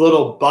this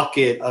little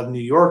bucket of New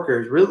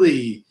Yorkers.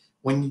 Really,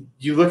 when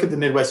you look at the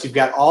Midwest, you've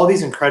got all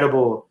these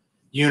incredible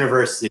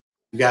universities,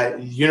 You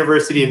got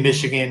University of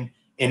Michigan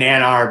in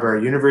Ann Arbor,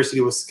 University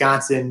of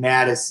Wisconsin,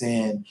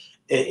 Madison,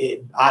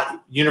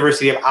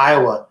 University of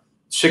Iowa.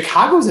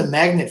 Chicago is a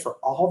magnet for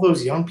all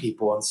those young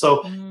people. And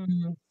so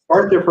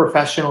start their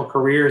professional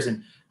careers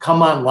and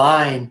come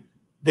online.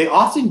 They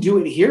often do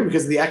it here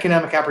because the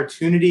economic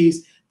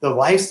opportunities, the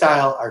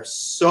lifestyle are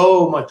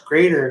so much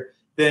greater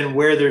than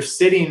where they're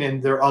sitting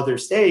in their other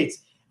states.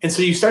 And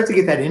so you start to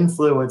get that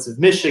influence of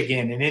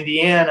Michigan and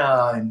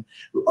Indiana and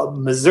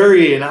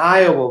Missouri and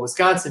Iowa,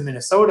 Wisconsin,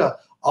 Minnesota,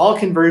 all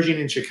converging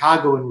in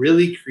Chicago and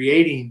really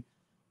creating,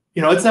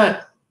 it's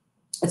not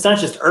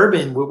just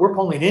urban. What we're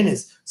pulling in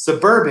is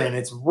suburban,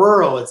 it's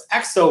rural, it's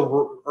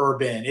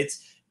exo-urban.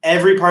 It's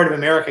every part of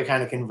America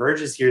kind of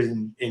converges here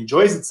and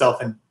enjoys itself.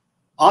 And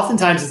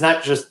oftentimes it's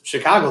not just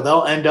Chicago.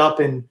 They'll end up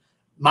in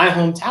my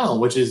hometown,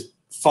 which is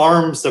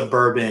farm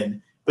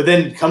suburban, but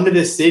then come to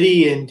the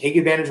city and take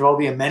advantage of all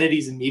the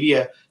amenities and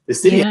media the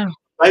city. Yeah.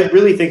 I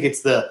really think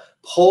it's the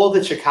pull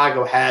that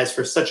Chicago has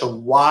for such a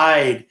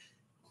wide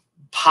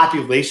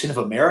population of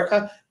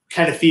America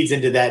kind of feeds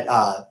into that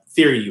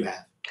theory you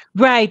have.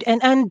 Right.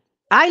 And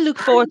I look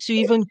forward to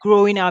even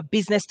growing our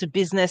business to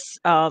business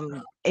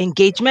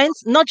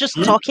engagements, not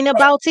just talking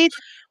about it,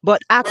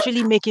 but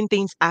actually making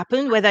things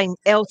happen, whether in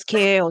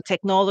healthcare or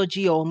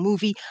technology or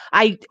movie.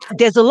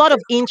 There's a lot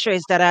of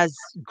interest that has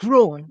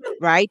grown,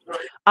 right?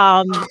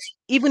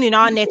 Even in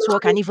our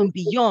network and even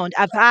beyond,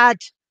 I've had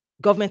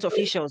government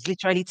officials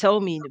literally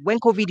tell me, when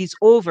COVID is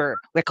over,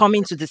 we're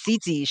coming to the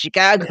city,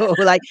 Chicago.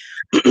 Like,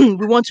 we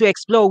want to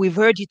explore. We've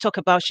heard you talk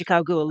about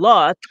Chicago a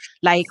lot.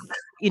 Like,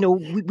 we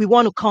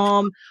want to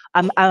come.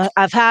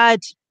 I've had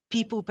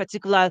people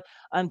particular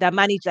that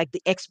manage like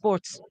the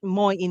exports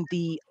more in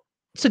the.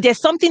 So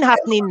there's something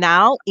happening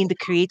now in the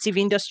creative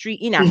industry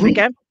in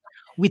Africa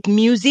with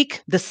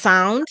music, the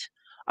sound,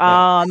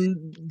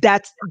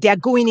 that they're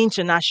going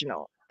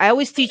international. I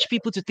always teach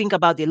people to think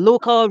about the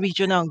local,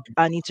 regional,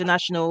 and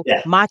international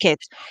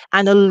markets.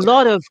 And a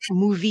lot of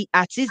movie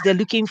artists, they're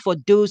looking for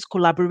those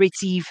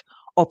collaborative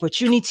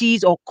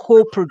opportunities or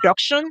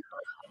co-production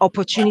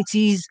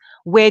opportunities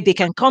where they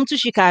can come to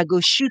Chicago,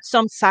 shoot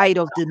some side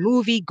of the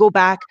movie, go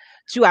back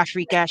to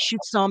Africa, shoot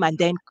some, and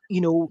then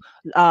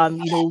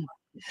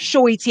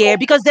show it here.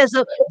 Because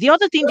the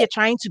other thing they're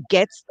trying to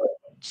get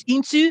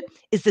into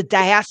is the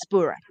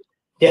diaspora.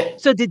 Yeah.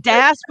 So the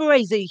diaspora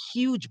is a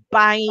huge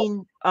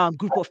buying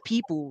group of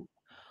people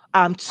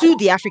to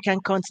the African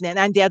continent,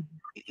 and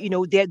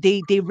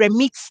they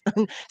remit.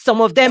 Some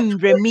of them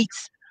remit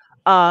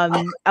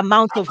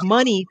amount of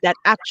money that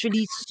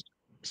actually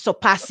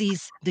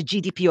surpasses the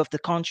GDP of the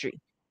country.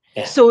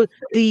 Yeah. So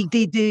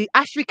the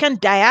African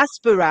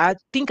diaspora,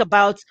 think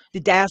about the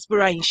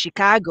diaspora in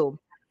Chicago.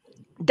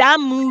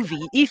 That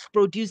movie, if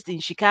produced in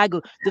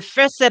Chicago, the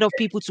first set of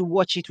people to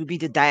watch it will be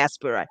the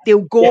diaspora. They'll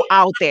go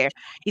out there.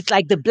 It's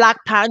like the Black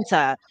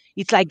Panther.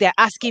 It's like they're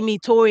asking me,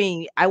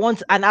 touring, I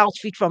want an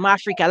outfit from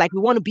Africa. Like,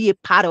 we want to be a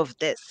part of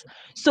this.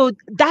 So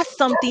that's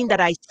something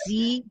that I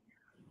see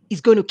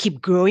is going to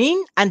keep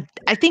growing. And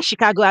I think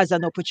Chicago has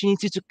an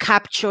opportunity to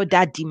capture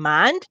that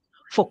demand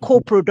for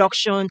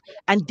co-production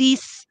and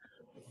this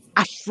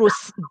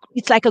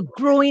it's like a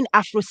growing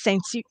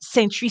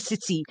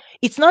Afrocentricity.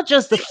 It's not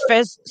just the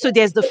first, so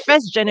there's the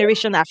first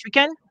generation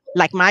African,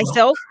 like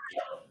myself,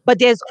 but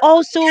there's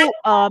also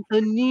a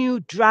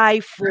new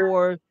drive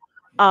for,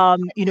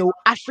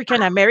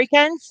 African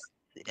Americans.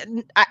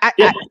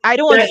 I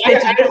don't want to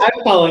spend.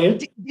 I'm following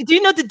you. Do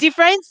you know the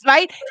difference,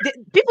 right?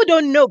 People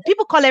don't know.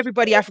 People call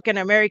everybody African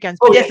Americans,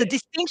 but there's a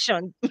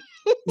distinction.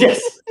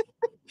 Yes.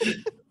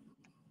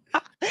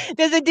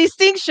 There's a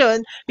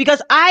distinction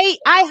because I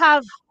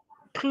have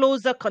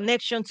closer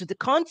connection to the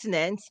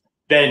continent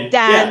than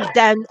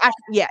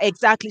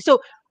exactly. So,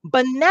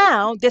 but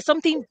now there's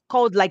something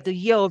called like the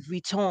year of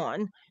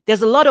return.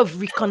 There's a lot of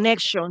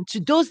reconnection to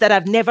those that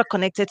have never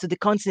connected to the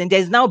continent.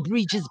 There's now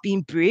bridges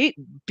being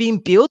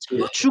built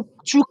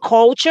through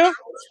culture,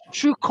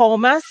 through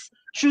commerce,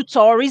 through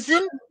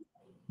tourism.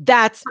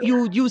 That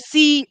you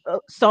see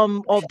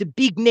some of the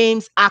big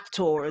names,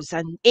 actors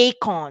and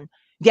Akon,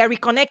 they're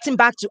reconnecting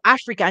back to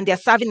Africa and they're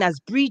serving as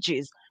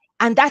bridges.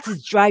 And that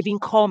is driving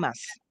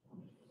commerce.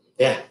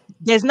 Yeah.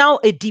 There's now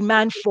a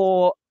demand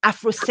for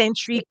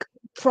Afrocentric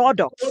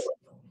products.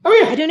 Oh,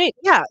 yeah. I don't know.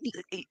 Yeah.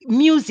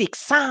 Music,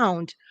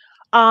 sound.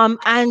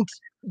 And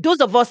those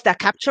of us that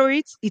capture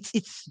it,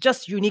 it's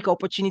just unique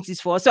opportunities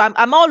for us. So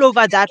I'm all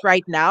over that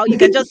right now. You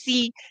can just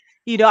see,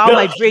 how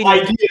my brain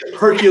is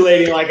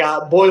percolating like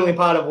a boiling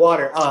pot of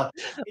water.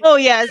 Oh,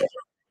 yes.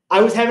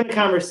 I was having a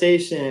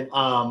conversation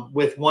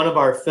with one of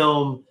our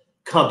film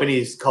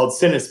companies called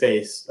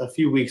Cinespace a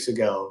few weeks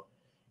ago.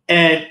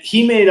 And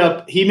he made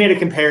a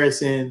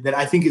comparison that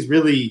I think is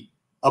really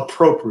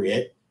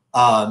appropriate.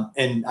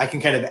 And I can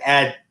kind of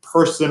add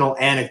personal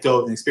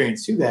anecdote and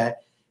experience to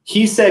that.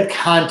 He said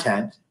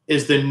content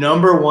is the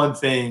number one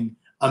thing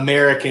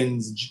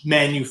Americans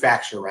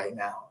manufacture right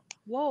now.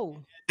 Whoa.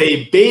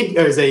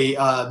 As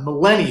a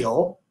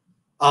millennial,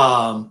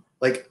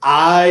 like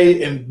I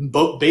am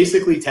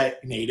basically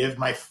tech native.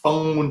 My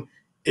phone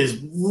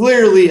is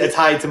literally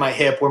tied to my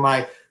hip, where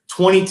my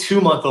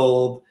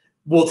 22-month-old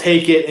will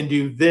take it and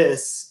do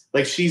this.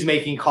 Like she's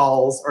making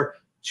calls, or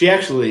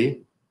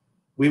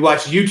we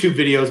watch YouTube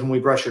videos when we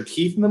brush her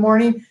teeth in the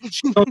morning.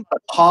 She knows how to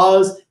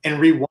pause and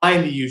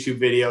rewind the YouTube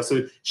video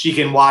so she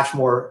can watch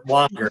more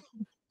longer.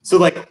 So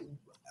like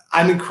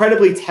I'm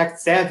incredibly tech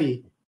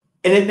savvy,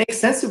 and it makes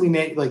sense that we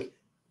make like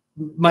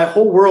my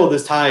whole world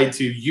is tied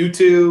to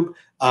YouTube,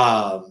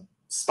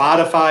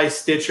 Spotify,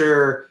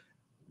 Stitcher,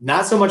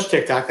 not so much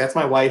TikTok. That's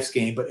my wife's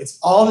game, but it's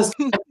all this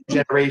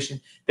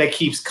generation that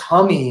keeps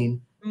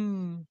coming.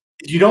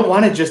 You don't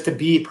want it just to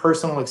be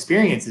personal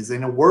experiences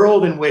in a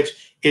world in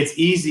which it's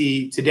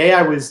easy. Today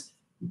I was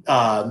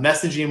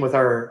messaging with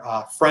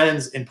our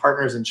friends and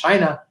partners in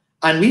China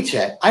on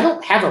WeChat. I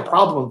don't have a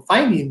problem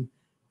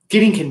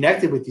getting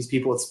connected with these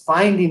people. It's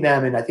finding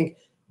them. And I think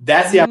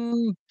that's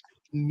the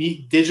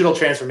digital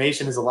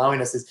transformation is allowing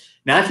us is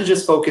not to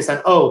just focus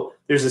on, oh,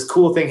 there's this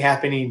cool thing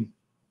happening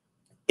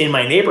in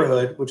my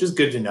neighborhood, which is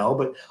good to know,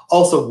 but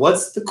also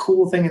what's the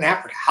cool thing in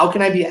Africa? How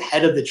can I be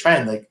ahead of the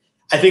trend? Like,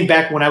 I think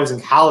back when I was in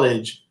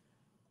college,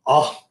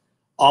 all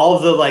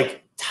of the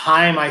like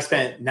time I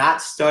spent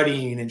not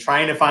studying and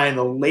trying to find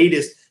the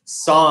latest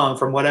song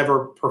from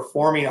whatever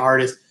performing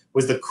artist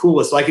was the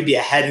coolest, so I could be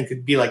ahead and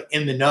could be like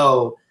in the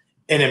know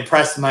and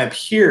impress my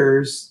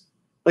peers.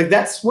 Like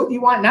that's what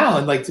you want now,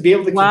 and like to be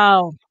able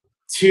to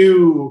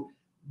to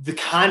the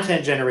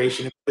content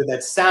generation, whether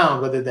that's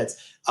sound, whether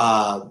that's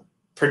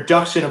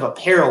production of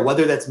apparel,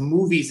 whether that's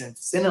movies and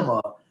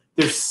cinema.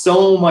 There's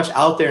so much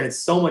out there, and it's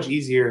so much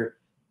easier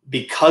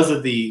because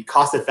of the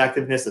cost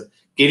effectiveness of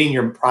getting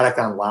your product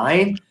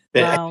online.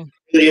 That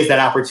really is that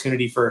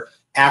opportunity for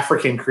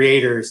African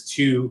creators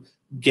to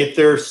get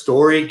their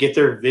story, get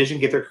their vision,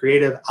 get their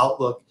creative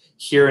outlook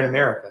here in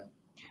America.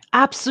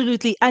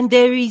 Absolutely. And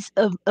there is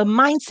a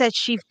mindset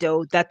shift,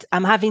 though, that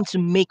I'm having to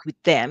make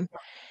with them.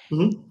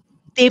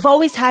 They've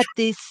always had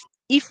this,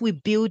 if we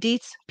build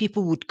it,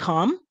 people would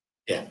come.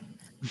 Yeah.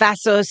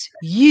 Versus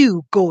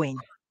you going.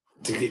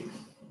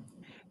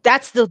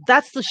 That's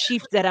the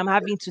shift that I'm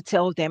having to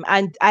tell them.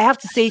 And I have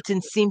to say it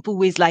in simple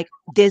ways, like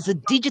there's a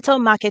digital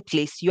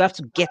marketplace you have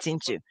to get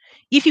into.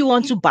 If you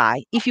want to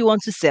buy, if you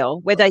want to sell,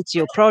 whether it's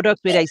your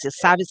product, whether it's your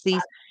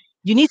services,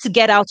 you need to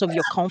get out of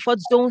your comfort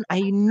zone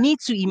and you need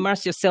to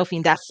immerse yourself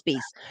in that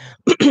space.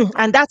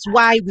 And that's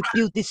why we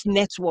built this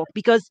network,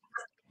 because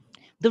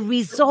the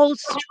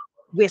results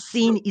we're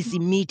seeing is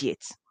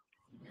immediate.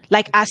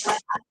 Like as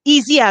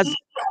easy as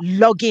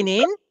logging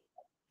in,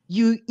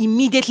 you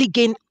immediately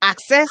gain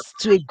access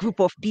to a group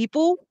of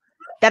people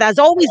that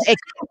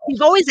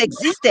you've always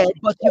existed,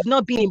 but you've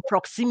not been in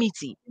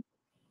proximity.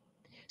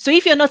 So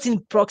if you're not in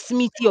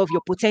proximity of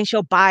your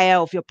potential buyer,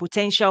 of your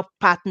potential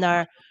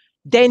partner,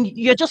 then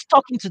you're just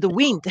talking to the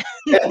wind.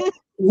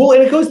 Well,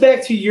 and it goes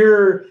back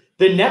to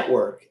the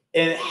network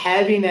and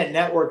having that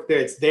network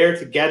that's there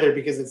together,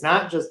 because it's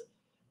not just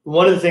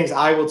one of the things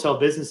I will tell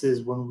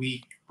businesses when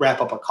we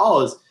wrap up a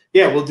call is,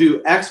 yeah, we'll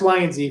do X, Y,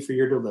 and Z for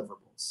your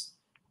deliverables.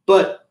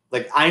 But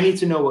like, I need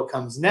to know what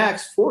comes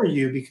next for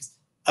you, because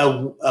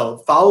a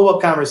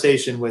follow-up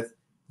conversation with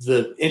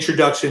the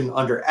introduction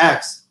under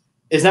X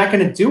is not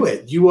going to do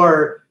it.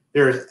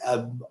 There's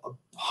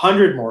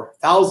 100 more,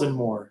 1,000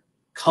 more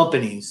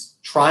companies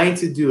trying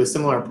to do a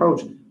similar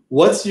approach.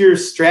 What's your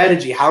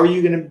strategy? How are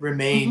you going to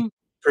remain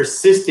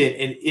persistent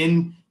and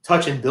in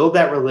touch and build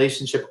that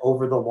relationship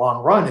over the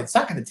long run? It's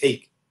not going to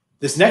take,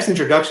 this next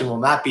introduction will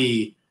not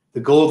be the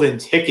golden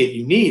ticket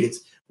you need.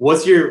 It's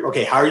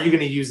how are you going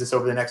to use this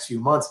over the next few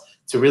months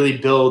to really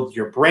build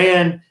your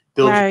brand,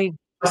 build your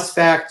trust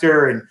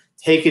factor, and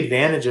take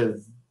advantage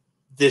of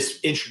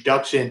this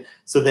introduction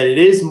so that it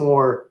is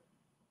more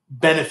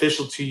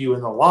beneficial to you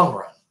in the long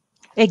run.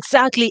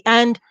 Exactly.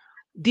 And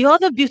the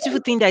other beautiful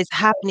thing that is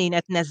happening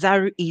at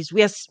Nazaru is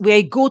we're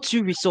a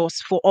go-to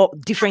resource for all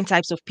different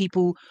types of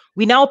people.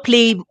 We now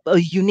play a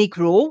unique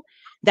role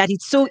that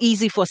it's so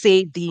easy for,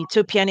 say, the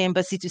Ethiopian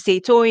embassy to say,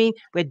 Toyin,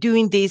 we're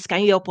doing this.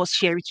 Can you help us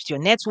share it with your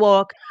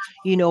network?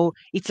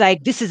 It's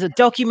like, this is a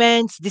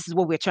document. This is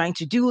what we're trying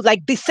to do.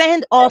 Like, they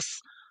send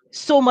us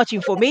so much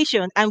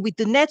information. And with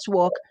the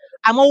network,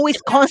 I'm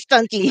always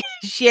constantly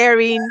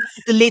sharing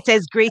the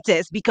latest,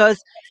 greatest, because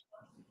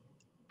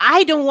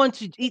I don't want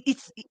to.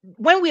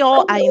 When we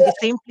all are in the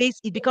same place,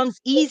 it becomes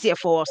easier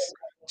for us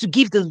to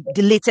give the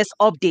latest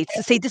updates,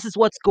 to say this is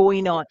what's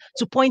going on,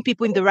 to point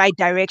people in the right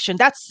direction.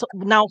 That's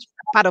now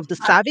part of the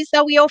service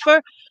that we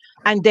offer.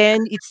 And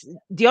then it's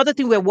the other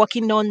thing we're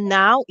working on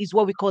now is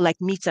what we call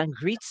like meet and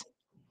greet,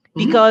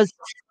 because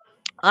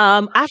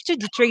after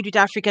the Trade with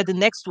Africa, the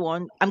next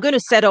one, I'm going to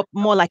set up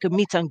more like a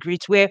meet and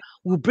greet where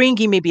we'll bring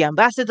in maybe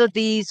ambassador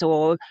this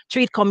or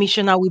trade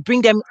commissioner. We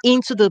bring them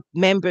into the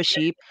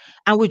membership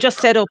and we just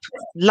set up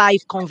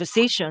live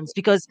conversations,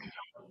 because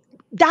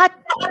that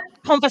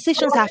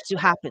conversations have to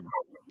happen.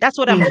 That's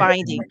what I'm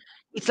finding.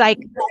 It's like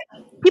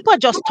people are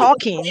just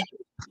talking,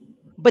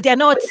 but they're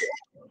not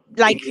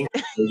like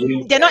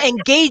they're not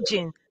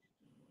engaging.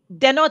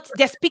 They're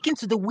speaking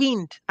to the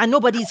wind and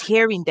nobody's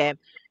hearing them.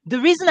 The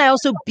reason I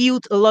also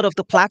built a lot of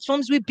the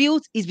platforms we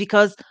built is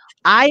because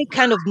I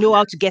kind of know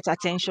how to get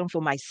attention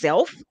for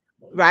myself.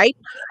 right?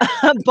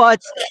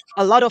 But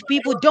a lot of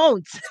people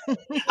don't.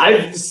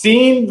 I've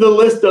seen the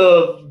list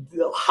of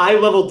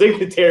high-level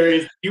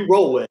dignitaries you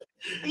roll with.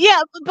 Yeah,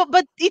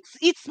 but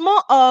it's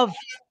more of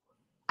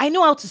I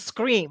know how to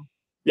scream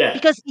Yeah.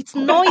 because it's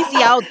noisy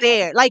out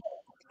there. Like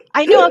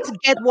I know how to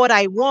get what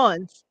I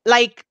want.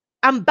 Like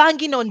I'm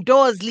banging on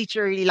doors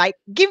literally. Like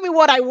give me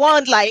what I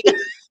want. Like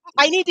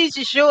I need you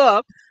to show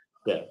up.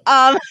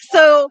 Yeah.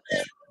 So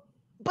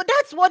but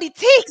that's what it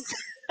takes.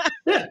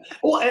 Yeah.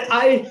 Well,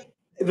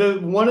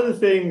 one of the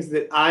things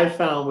that I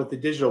found with the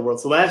digital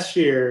world. So last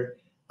year,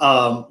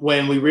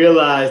 when we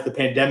realized the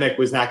pandemic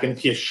was not going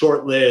to be a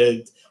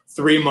short-lived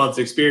 3 months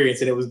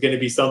experience, and it was going to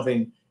be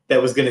something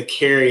that was going to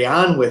carry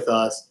on with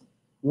us,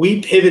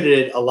 we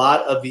pivoted a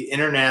lot of the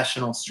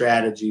international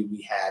strategy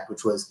we had,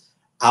 which was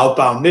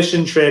outbound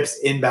mission trips,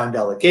 inbound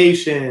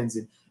delegations,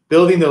 and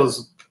building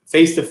those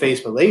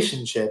face-to-face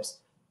relationships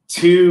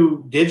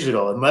to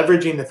digital and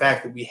leveraging the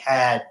fact that we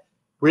had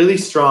really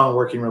strong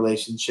working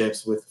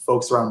relationships with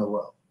folks around the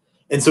world.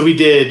 And so we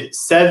did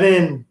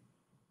seven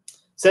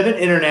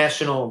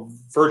international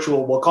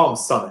virtual, we'll call them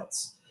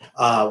summits.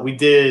 We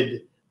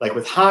did like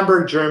with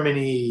Hamburg,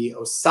 Germany,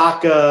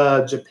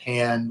 Osaka,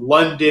 Japan,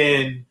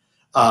 London.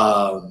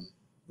 I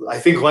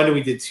think London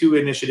we did 2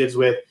 initiatives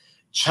with,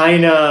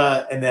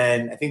 China, and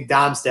then I think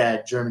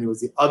Darmstadt, Germany was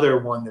the other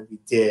one that we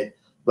did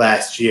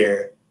last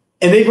year.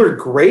 And they were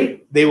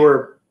great. They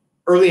were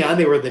early on,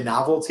 they were the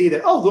novelty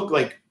that, oh, look,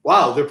 like,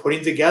 wow, they're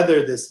putting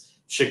together this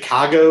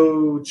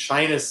Chicago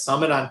China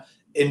summit on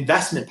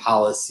investment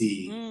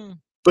policy.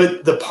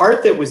 But the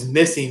part that was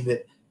missing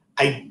that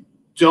I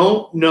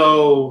don't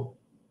know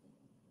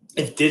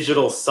if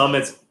digital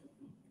summits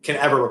can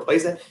ever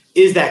replace it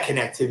is that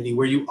connectivity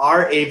where you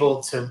are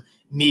able to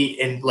meet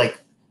and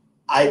like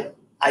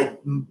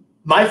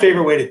my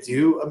favorite way to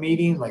do a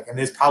meeting, like, and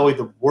it's probably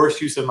the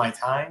worst use of my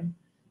time,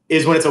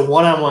 is when it's a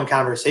one-on-one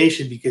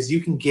conversation, because you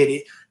can get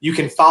it, you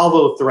can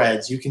follow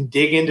threads, you can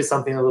dig into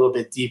something a little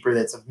bit deeper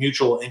that's of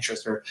mutual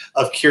interest or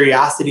of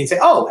curiosity and say,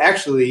 oh,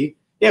 actually,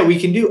 yeah, we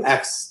can do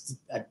X.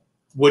 I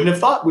wouldn't have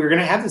thought we were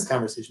going to have this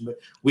conversation, but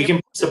we can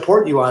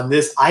support you on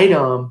this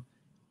item.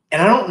 And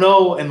I don't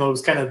know in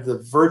those kind of the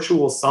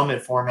virtual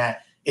summit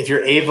format, if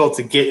you're able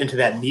to get into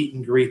that meet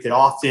and greet that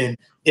often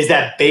is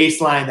that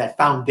baseline, that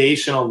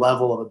foundational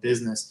level of a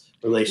business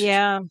relationship.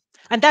 Yeah.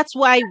 And that's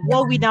why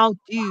what we now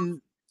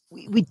do,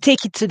 we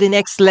take it to the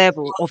next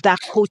level of that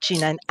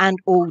coaching and hand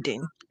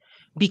holding,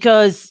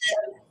 because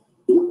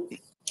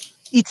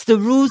it's the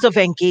rules of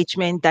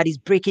engagement that is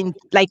breaking,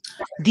 like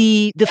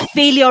the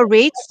failure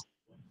rates,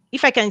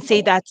 if I can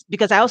say that,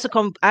 because I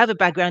have a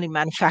background in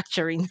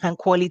manufacturing and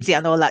quality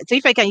and all that. So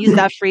if I can use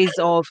that phrase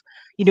of,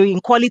 in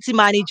quality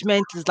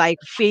management is like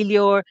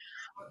failure,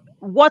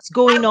 what's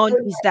going on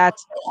is that,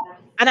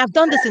 and I've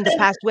done this in the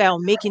past where I'll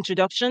make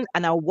introduction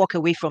and I'll walk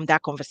away from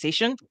that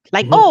conversation.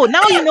 Like, oh,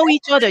 now you know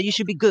each other, you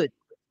should be good.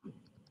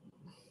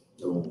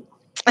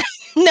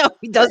 No,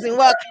 it doesn't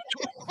work.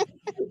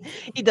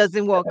 It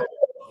doesn't work.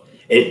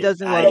 It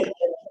doesn't work.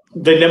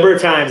 The number of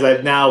times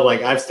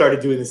I've started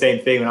doing the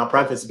same thing, and I'll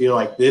preface to be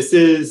like, this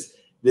is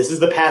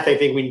the path I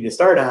think we need to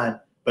start on,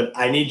 but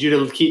I need you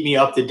to keep me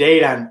up to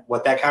date on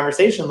what that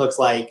conversation looks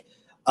like.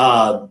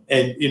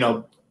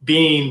 And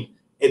being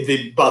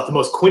about the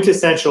most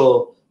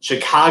quintessential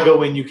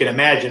Chicagoan you can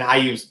imagine, I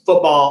use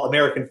football,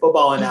 American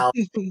football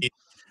analogy,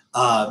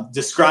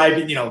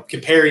 describing,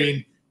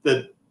 comparing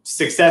the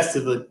success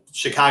to the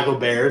Chicago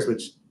Bears,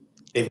 which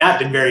they've not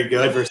been very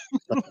good, versus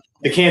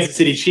the Kansas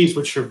City Chiefs,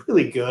 which are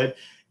really good,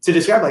 to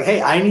describe like,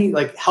 hey, I need,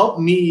 like, help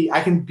me.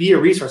 I can be a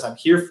resource. I'm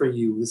here for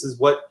you. This is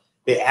what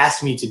they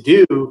asked me to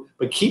do,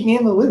 but keep me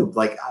in the loop.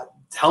 Like,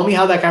 tell me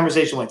how that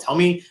conversation went. Tell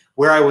me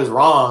where I was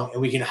wrong,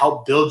 and we can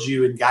help build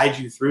you and guide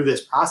you through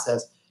this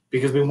process,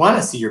 because we want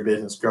to see your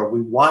business grow.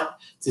 We want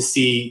to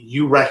see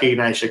you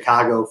recognize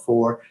Chicago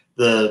for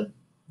the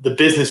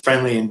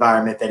business-friendly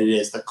environment that it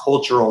is, the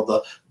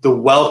cultural, the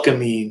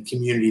welcoming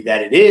community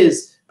that it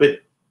is. But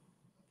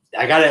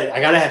I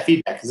gotta have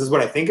feedback, because this is what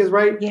I think is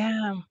right.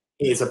 Yeah.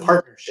 It's a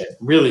partnership,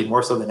 really,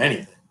 more so than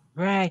anything.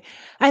 Right.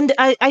 And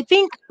I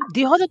think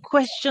the other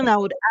question I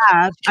would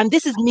have, and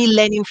this is me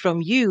learning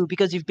from you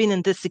because you've been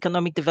in this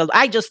economic development.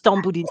 I just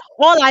stumbled in.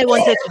 All I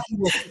wanted to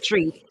do was to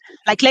trade.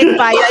 Like, let's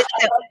buy.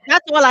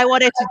 That's all I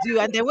wanted to do.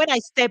 And then when I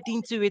stepped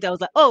into it, I was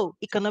like, oh,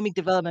 economic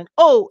development.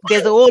 Oh,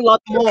 there's a whole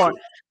lot more.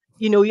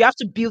 You have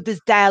to build this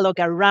dialogue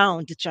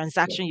around the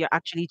transaction you're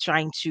actually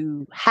trying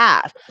to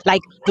have.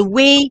 Like the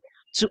way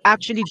to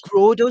actually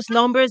grow those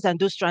numbers and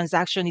those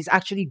transactions is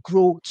actually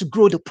grow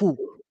the pool.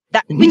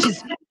 Which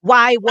is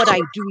why what I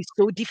do is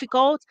so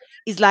difficult.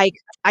 Is like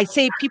I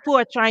say, people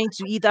are trying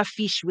to either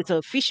fish with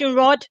a fishing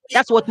rod.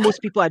 That's what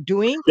most people are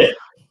doing. Yeah.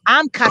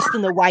 I'm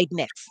casting a wide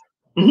net.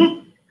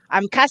 Mm-hmm.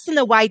 I'm casting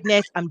a wide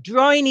net. I'm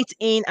drawing it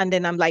in, and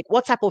then I'm like,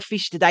 what type of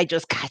fish did I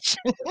just catch?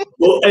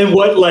 Well, and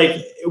what,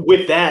 like,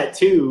 with that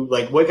too,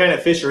 like, what kind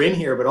of fish are in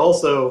here, but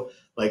also,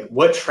 like,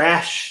 what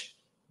trash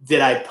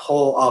did I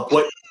pull up?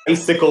 What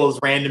bicycles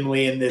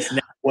randomly in this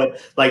net? What,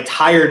 like,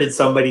 tire did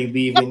somebody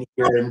leave in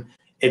here? And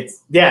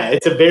it's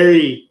a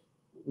very,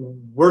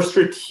 we're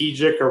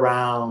strategic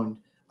around.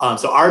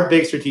 So our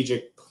big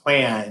strategic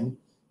plan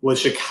was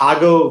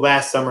Chicago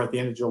last summer at the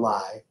end of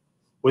July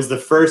was the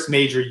first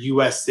major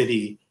U.S.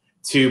 city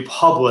to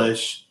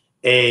publish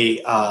a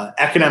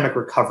economic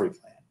recovery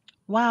plan.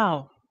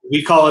 Wow.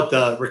 We call it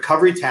the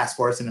Recovery Task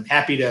Force, and I'm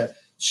happy to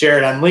share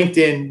it on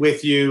LinkedIn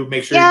with you.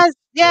 Make sure.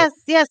 Yes,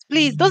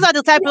 please. Those are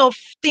the type of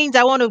things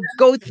I want to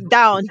go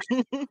down.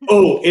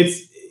 Oh,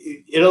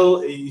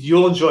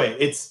 you'll enjoy it.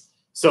 It's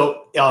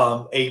so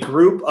a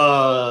group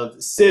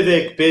of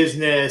civic,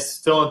 business,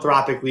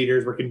 philanthropic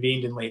leaders were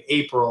convened in late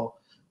April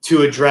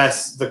to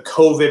address the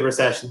COVID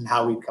recession and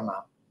how we'd come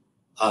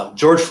out.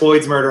 George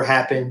Floyd's murder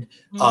happened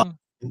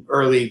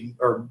early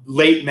or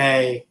late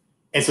May.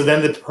 And so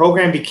then the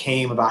program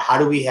became about how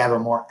do we have a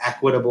more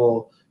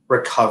equitable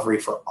recovery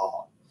for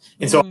all.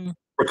 And so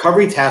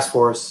Recovery Task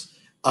Force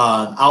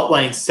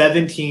outlined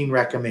 17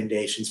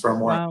 recommendations for a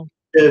more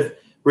effective,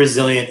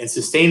 resilient, and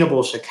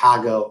sustainable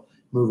Chicago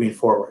moving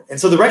forward. And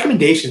so the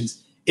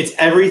recommendations, it's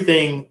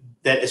everything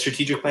that a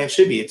strategic plan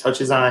should be. It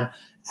touches on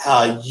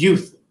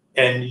youth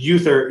and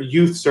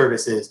youth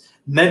services,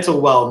 mental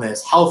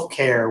wellness,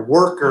 healthcare,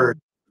 workers,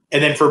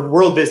 and then for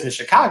World Business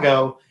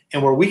Chicago,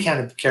 and where we kind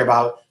of care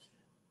about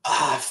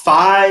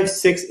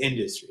 5-6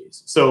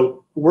 industries.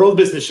 So World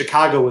Business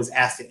Chicago was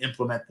asked to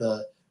implement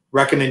the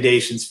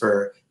recommendations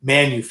for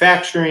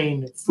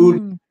manufacturing,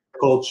 food,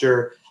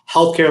 culture,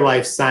 healthcare,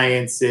 life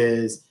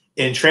sciences,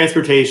 and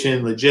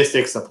transportation,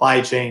 logistics,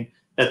 supply chain.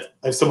 That's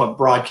a somewhat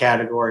broad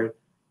category.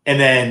 And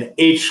then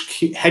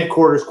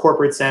headquarters,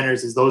 corporate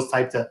centers is those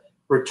types of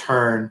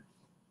return.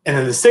 And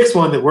then the sixth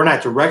one that we're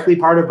not directly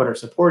part of but are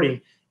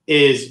supporting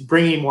is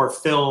bringing more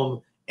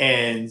film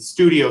and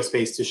studio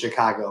space to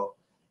Chicago.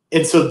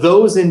 And so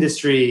those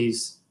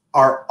industries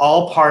are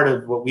all part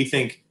of what we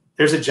think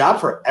there's a job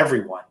for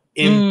everyone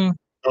in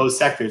those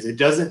sectors. It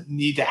doesn't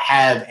need to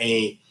have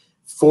a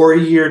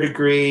 4-year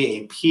degree,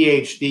 a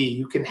PhD.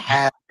 You can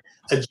have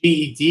a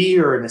GED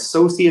or an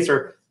associate's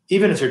or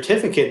even a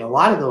certificate in a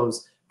lot of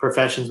those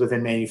professions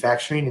within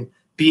manufacturing and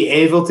be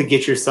able to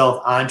get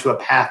yourself onto a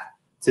path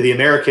to the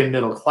American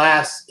middle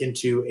class,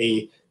 into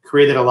a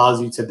career that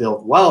allows you to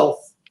build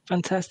wealth.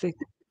 Fantastic.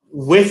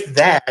 With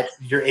that,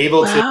 you're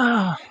able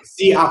to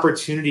see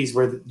opportunities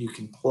where you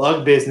can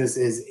plug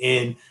businesses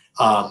in.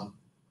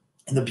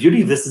 And the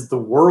beauty of this is the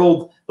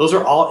world, those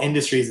are all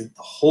industries that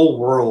the whole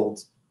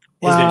world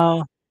has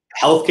been.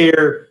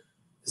 Healthcare,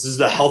 this is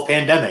the health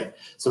pandemic.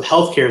 So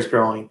healthcare is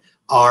growing.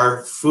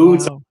 Our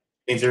food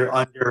things are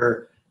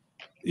under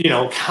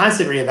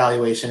constant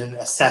reevaluation and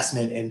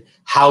assessment and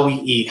how we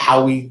eat,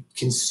 how we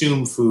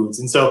consume foods.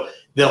 And so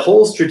the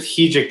whole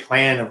strategic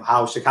plan of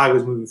how Chicago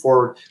is moving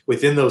forward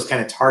within those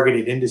kind of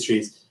targeted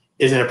industries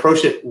is an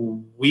approach that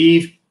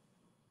we've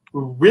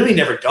really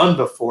never done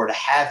before, to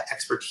have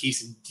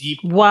expertise and deep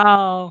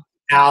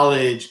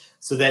knowledge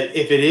so that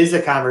if it is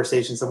a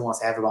conversation someone wants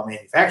to have about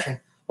manufacturing,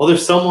 well,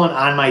 there's someone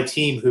on my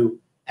team who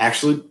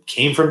actually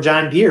came from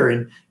John Deere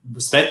and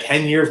spent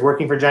 10 years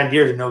working for John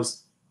Deere and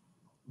knows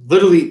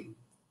literally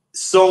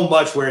so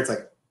much where it's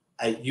like,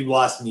 you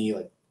lost me.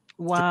 Like,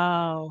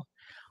 wow.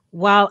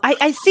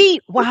 I see.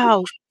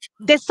 Wow.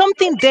 There's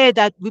something there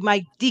that we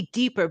might dig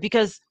deeper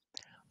because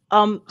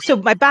so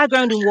my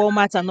background in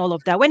Walmart and all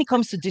of that, when it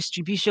comes to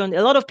distribution,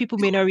 a lot of people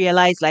may not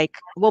realize like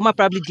Walmart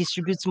probably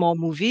distributes more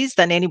movies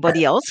than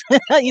anybody else in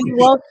the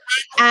world.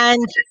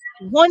 And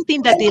one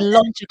thing that they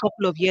launched a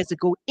couple of years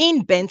ago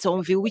in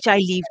Bentonville, which I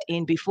lived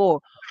in before,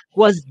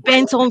 was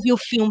Bentonville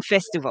Film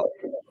Festival.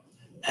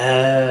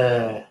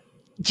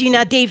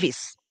 Gina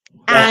Davis.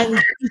 And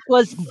it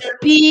was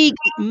big,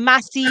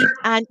 massive,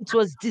 and it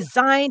was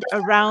designed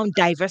around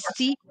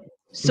diversity.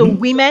 So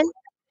women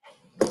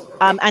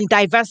and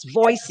diverse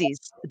voices.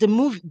 The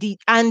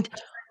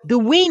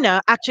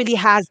winner actually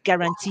has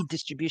guaranteed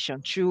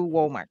distribution through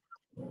Walmart.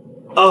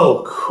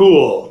 Oh,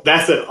 cool.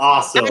 That's an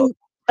awesome. And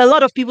a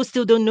lot of people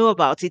still don't know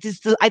about it. It's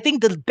I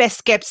think the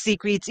best kept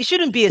secret. It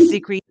shouldn't be a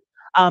secret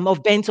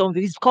of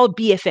Bentonville. It's called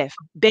BFF,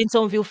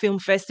 Bentonville Film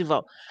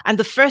Festival. And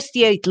the first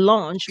year it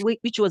launched,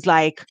 which was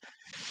like,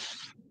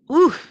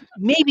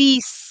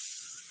 maybe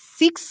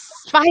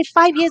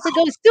 5 years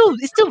ago.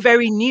 It's still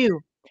very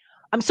new.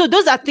 So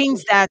those are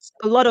things that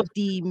a lot of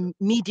the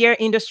media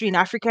industry in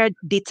Africa,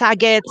 they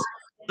target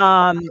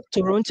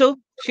Toronto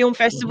Film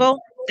Festival.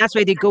 That's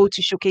where they go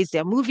to showcase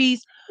their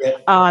movies.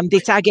 They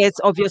target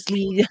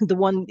obviously the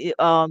one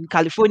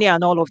California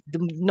and all of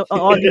the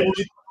Hollywood.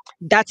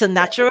 That's a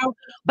natural.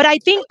 But I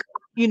think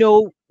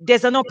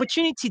there's an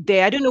opportunity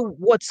there. I don't know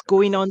what's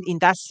going on in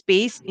that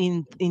space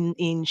in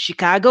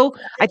Chicago.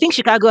 I think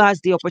Chicago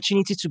has the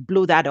opportunity to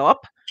blow that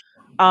up.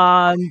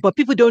 But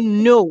people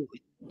don't know.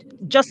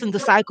 Just in the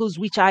cycles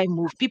which I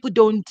move, people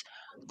don't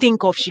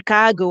think of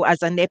Chicago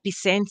as an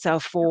epicenter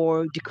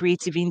for the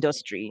creative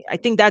industry. I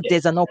think that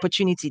there's an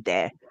opportunity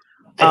there.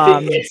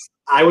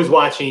 I was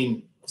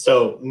watching,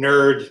 so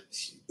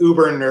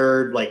uber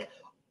nerd, like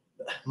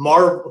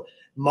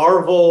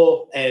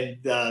Marvel and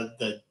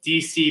the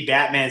DC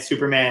Batman,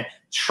 Superman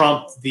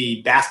trumped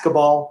the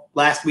basketball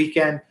last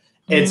weekend.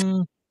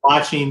 And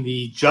watching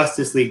the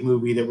Justice League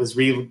movie that was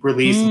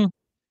released Mm.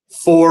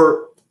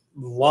 4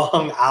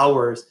 long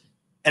hours,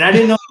 and I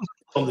didn't know it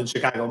was filmed in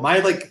Chicago. My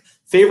like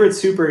favorite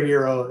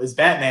superhero is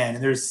Batman,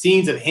 and there's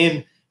scenes of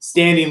him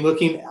standing,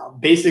 looking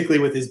basically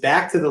with his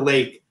back to the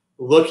lake,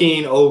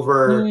 looking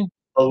over Mm.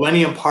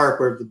 Millennium Park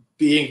where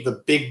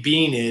the big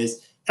bean is.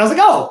 And I was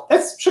like, oh,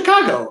 that's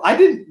Chicago. I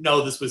didn't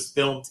know this was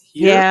filmed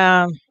here.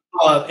 Yeah.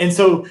 And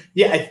so,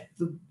 yeah,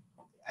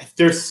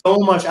 there's so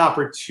much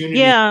opportunity.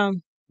 Yeah.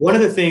 One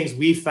of the things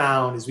we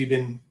found as we've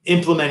been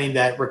implementing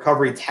that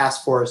recovery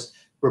task force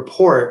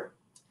report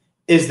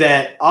is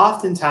that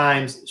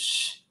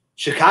oftentimes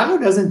Chicago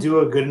doesn't do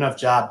a good enough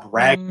job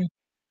bragging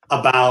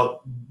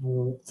about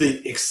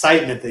the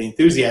excitement, the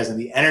enthusiasm,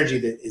 the energy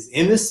that is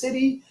in the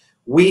city.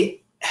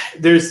 We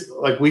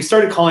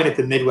started calling it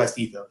the Midwest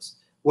ethos,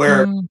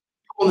 where people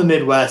in the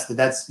Midwest,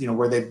 that's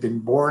where they've been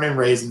born and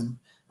raised in the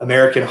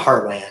American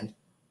heartland.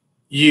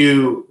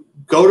 You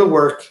go to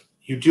work,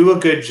 you do a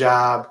good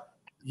job,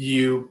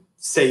 you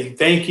say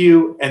thank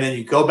you, and then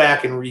you go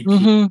back and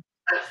repeat.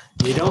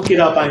 You don't get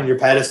up on your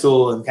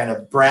pedestal and kind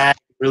of brag,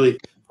 really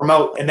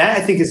promote. And that,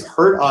 I think, has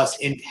hurt us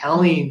in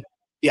telling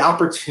the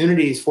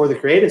opportunities for the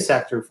creative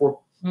sector, for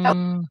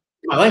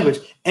my language,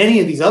 any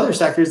of these other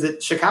sectors,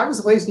 that Chicago's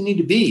the place you need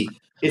to be.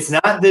 It's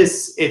not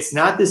this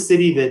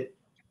city that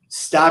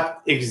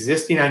stopped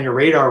existing on your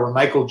radar when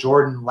Michael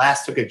Jordan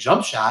last took a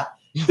jump shot.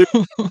 There's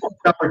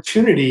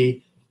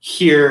opportunity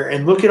here,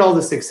 and look at all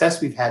the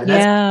success we've had. And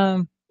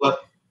that's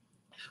what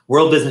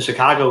World Business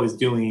Chicago is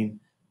doing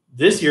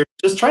this year,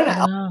 just trying to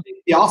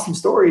elevate the awesome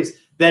stories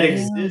that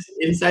exist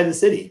inside the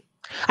city.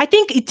 I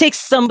think it takes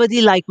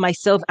somebody like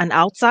myself, an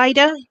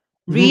outsider,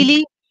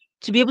 really,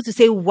 to be able to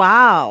say,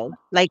 wow,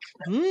 like,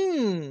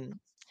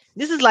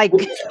 this is like.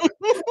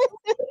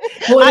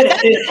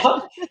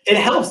 Well, it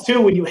helps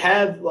too when you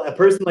have a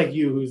person like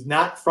you who's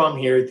not from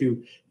here,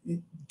 who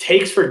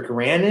takes for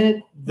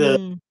granted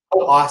how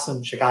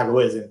awesome Chicago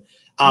is.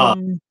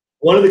 And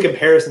one of the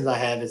comparisons I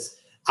have is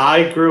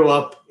I grew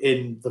up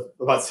in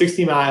about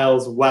 60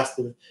 miles west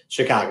of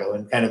Chicago,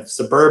 in kind of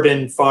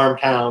suburban farm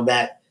town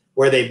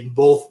where they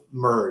both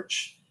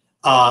merge.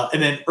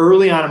 And then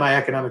early on in my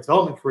economic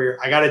development career,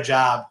 I got a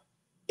job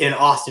in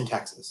Austin,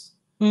 Texas,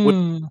 which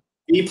is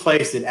the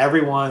place that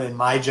everyone in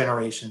my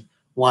generation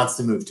wants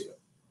to move to.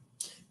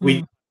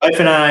 My wife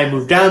and I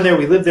moved down there.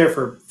 We lived there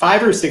for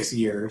 5 or 6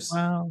 years.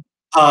 Wow.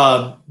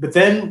 But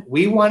then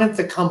we wanted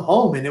to come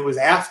home, and it was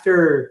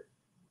after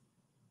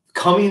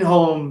coming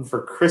home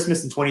for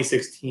Christmas in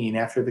 2016,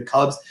 after the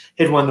Cubs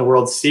had won the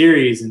World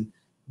Series, and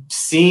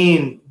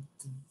seeing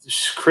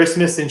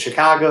Christmas in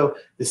Chicago,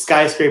 the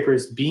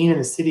skyscrapers, being in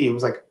the city, it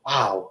was like,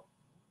 wow,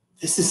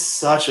 this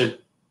is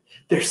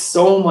there's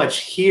so much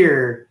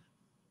here.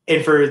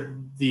 And for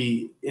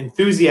the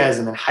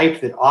enthusiasm and hype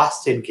that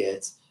Austin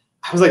gets,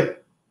 I was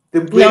like,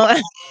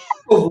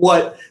 of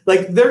what,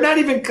 like, they're not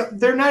even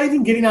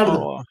getting out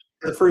of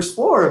the first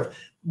floor of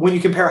when you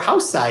compare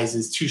house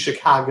sizes to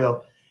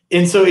Chicago.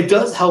 And so it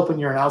does help when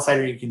you're an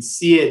outsider. You can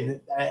see it,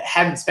 and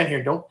having spent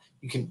here,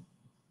 you can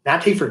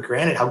not take for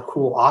granted how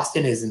cool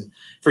Austin is. And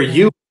for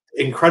you,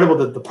 incredible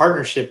that the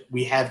partnership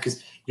we have,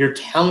 because you're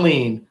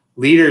telling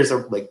leaders,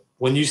 of, like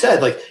when you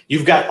said, like,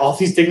 you've got all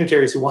these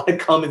dignitaries who want to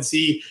come and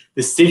see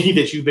the city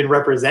that you've been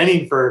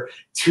representing for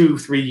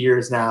 2-3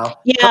 years now.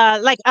 Yeah,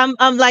 like I'm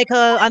like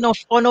an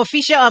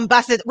unofficial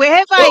ambassador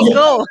wherever I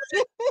go.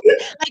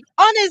 Like,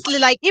 honestly,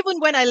 like, even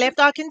when I left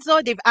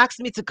Arkansas, they've asked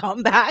me to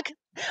come back.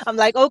 I'm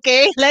like,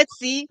 okay, let's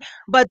see.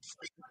 But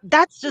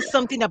that's just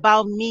something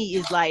about me,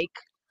 is like,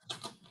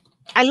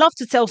 I love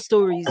to tell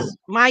stories.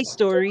 My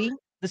story,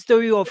 the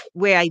story of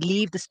where I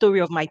live, the story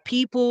of my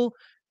people.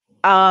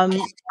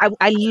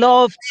 I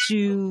love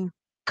to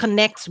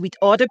connect with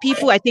other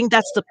people. I think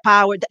that's the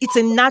power. It's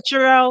a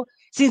natural.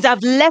 Since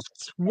I've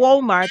left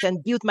Walmart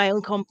and built my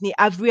own company,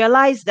 I've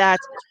realized that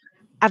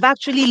I've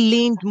actually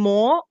leaned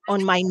more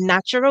on my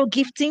natural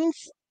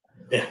giftings.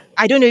 Yeah.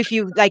 I don't know if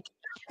you like.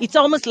 It's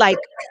almost like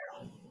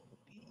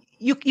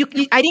you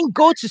I didn't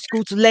go to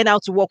school to learn how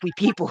to work with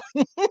people.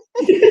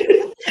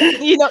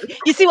 You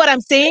see what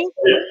I'm saying?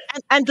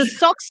 And the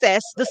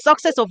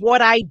success of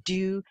what I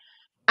do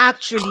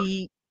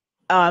actually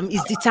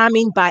is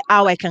determined by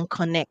how I can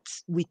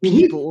connect with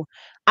people,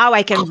 how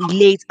I can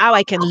relate, how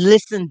I can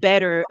listen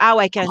better, how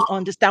I can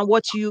understand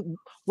what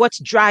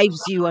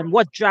drives you and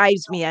what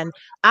drives me, and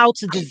how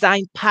to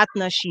design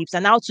partnerships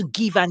and how to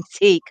give and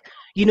take.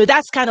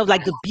 That's kind of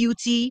like the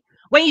beauty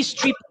when you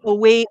strip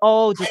away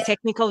all the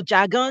technical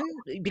jargon,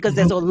 because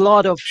there's a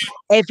lot of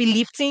heavy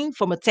lifting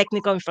from a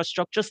technical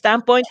infrastructure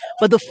standpoint.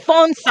 But the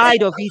fun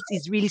side of it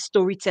is really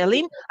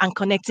storytelling and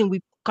connecting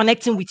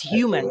with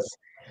humans.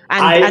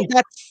 And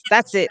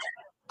that's it.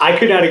 I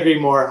could not agree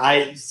more.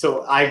 I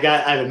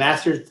have a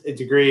master's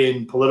degree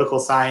in political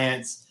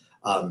science,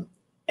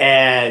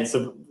 and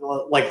so,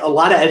 like, a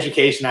lot of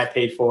education I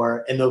paid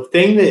for. And the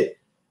thing that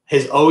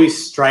has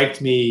always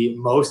struck me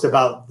most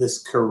about this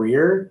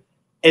career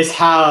is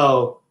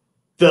how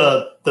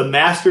the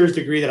master's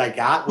degree that I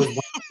got was when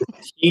I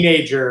was a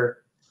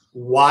teenager,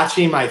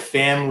 watching my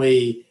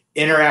family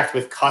interact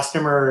with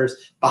customers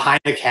behind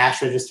the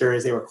cash register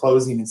as they were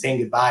closing and saying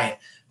goodbye, and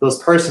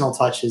those personal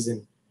touches.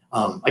 And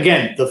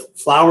again, the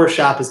flower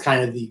shop is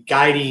kind of the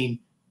guiding,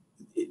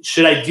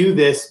 should I do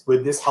this?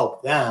 Would this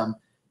help them?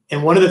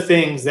 And one of the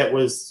things that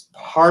was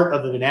part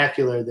of the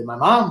vernacular that my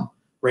mom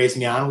raised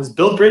me on was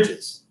build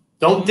bridges.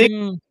 Don't dig,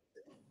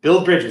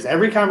 build bridges.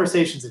 Every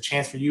conversation is a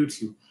chance for you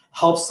to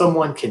help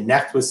someone,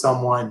 connect with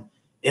someone.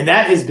 And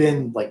that has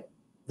been like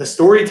the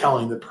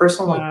storytelling, the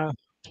personal. Like,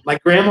 my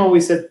grandma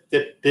always said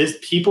that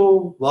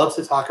people love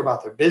to talk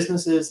about their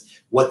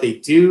businesses, what they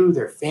do,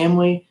 their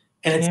family.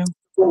 And it's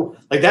cool.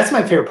 Like, that's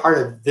my favorite part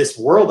of this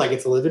world I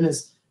get to live in,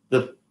 is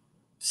the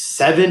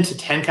 7 to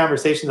 10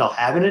 conversations I'll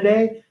have in a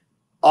day,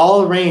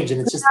 all arranged.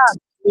 And it's just a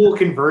cool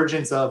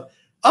convergence of,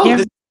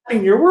 this is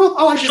in your world.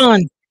 Oh, I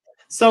just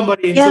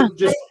somebody. And so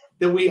just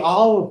that we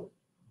all,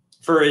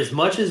 for as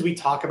much as we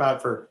talk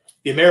about for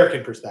the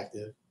American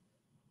perspective,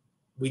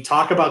 we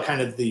talk about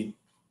kind of the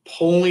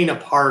pulling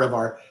apart of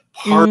our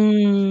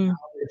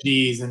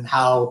strategies and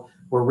how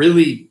we're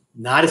really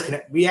not as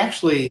connected. We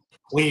actually,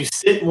 when you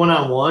sit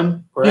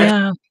one-on-one, we're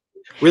actually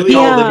really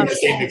all living the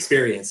same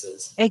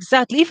experiences.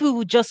 Exactly. If we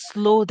would just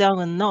slow down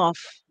enough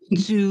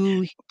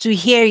to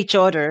hear each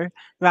other,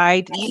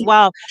 right?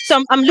 Wow.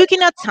 So I'm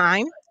looking at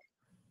time.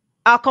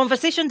 Our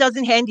conversation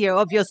doesn't end here.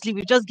 Obviously,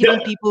 we've just given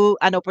people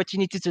an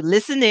opportunity to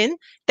listen in.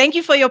 Thank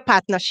you for your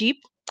partnership.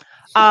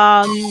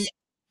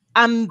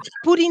 I'm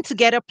putting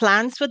together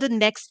plans for the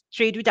next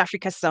Trade with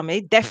Africa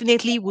Summit.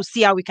 Definitely, we'll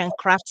see how we can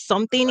craft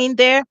something in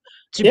there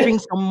to bring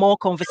some more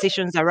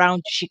conversations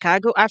around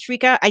Chicago,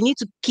 Africa. I need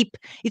to keep,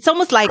 it's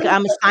almost like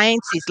I'm a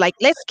scientist. Like,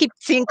 let's keep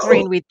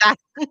tinkering with that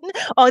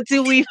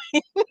until we,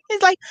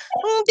 it's like,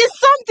 there's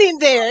something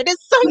there.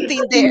 There's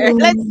something there.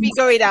 Let's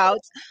figure it out.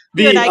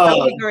 You and I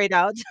can figure it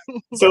out.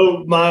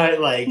 So I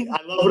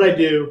love what I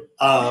do.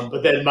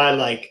 But then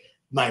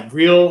my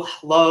real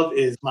love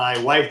is my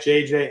wife,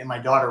 JJ, and my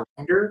daughter,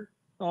 Rinder.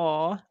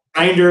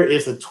 Rinder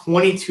is a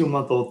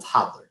 22-month-old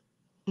toddler.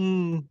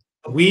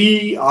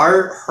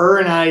 Her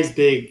and I's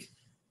big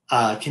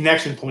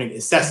connection point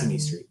is Sesame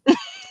Street.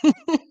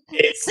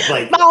 It's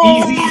like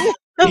easy.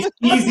 It's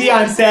easy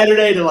on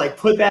Saturday to like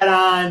put that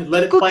on,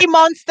 let it Cookie play.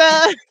 Monster.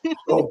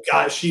 Oh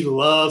gosh, she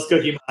loves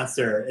Cookie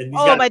Monster. And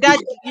my dad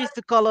used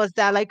to call us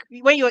that. Like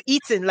when you're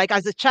eating, like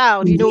as a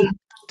child,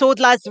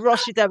 toddlers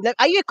rush it up. Like,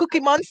 are you a Cookie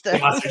Monster?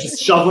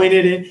 Just shoveling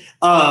it in.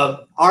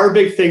 Our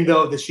big thing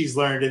though that she's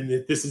learned,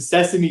 and this is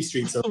Sesame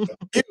Street, so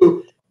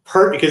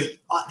because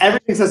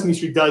everything Sesame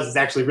Street does is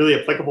actually really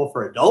applicable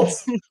for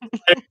adults.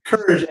 I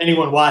encourage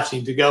anyone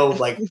watching to go,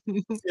 like,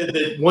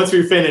 once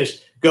we're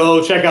finished,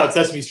 go check out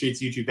Sesame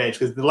Street's YouTube page,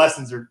 because the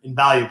lessons are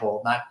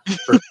invaluable, not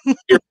for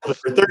but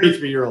for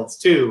 33-year-olds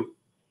too.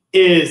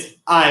 Is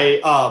I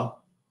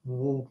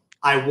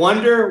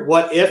wonder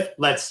what if,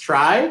 let's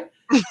try.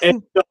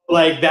 And so,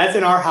 like, that's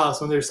in our house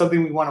when there's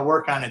something we want to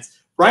work on.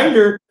 It's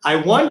Rinder, I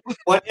wonder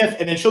what if,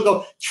 and then she'll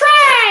go,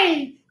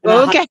 try.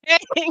 Okay.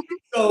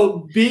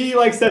 So be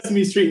like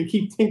Sesame Street and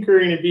keep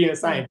tinkering and being a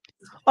scientist.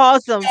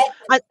 Awesome.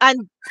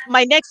 And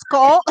my next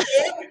call,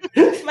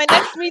 my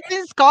next meeting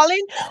is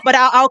calling, but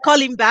I'll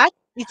call him back.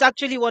 It's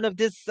actually one of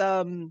this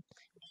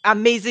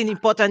amazing,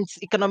 important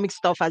economic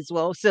stuff as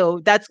well. So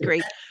that's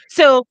great.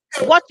 So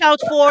watch out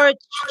for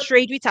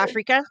Trade with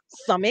Africa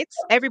summits.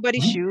 Everybody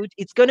should.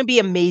 It's going to be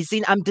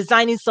amazing. I'm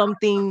designing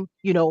something,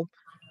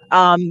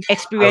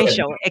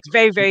 experiential. It's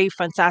very, very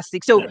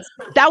fantastic. So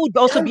that would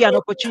also be an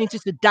opportunity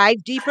to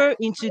dive deeper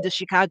into the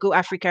Chicago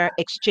Africa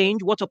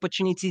Exchange. What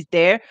opportunities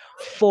there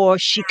for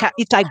Chicago?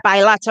 It's like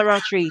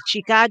bilateral trade.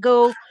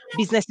 Chicago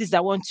businesses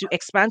that want to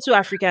expand to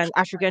Africa, and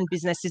African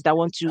businesses that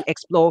want to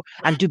explore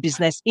and do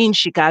business in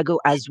Chicago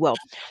as well.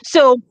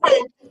 So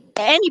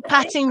any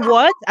parting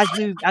words as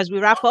we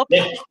wrap up?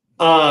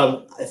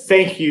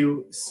 Thank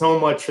you so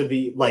much for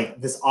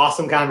this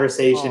awesome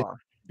conversation.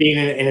 Being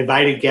an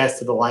invited guest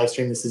to the live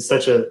stream. This is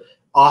such an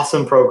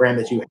awesome program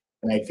that you have,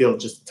 and I feel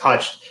just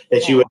touched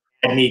that you would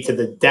add me to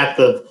the depth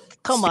of.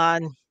 Come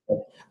on.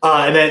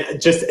 And then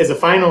just as a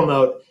final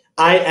note,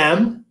 I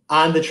am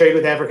on the Trade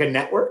with Africa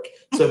network.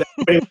 So if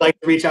anybody would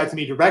like to reach out to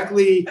me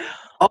directly,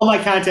 all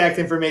my contact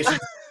information,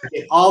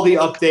 get all the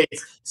updates.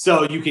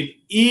 So you can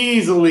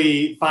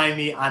easily find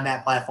me on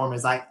that platform,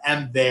 as I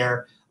am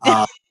there.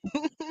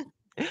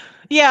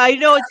 Yeah, I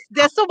know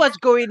there's so much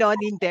going on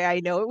in there, I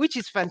know, which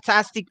is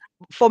fantastic.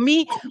 For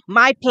me,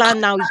 my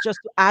plan now is just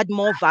to add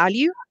more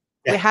value.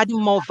 We're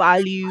adding more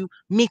value,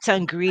 meet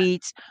and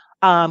greet,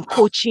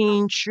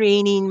 coaching,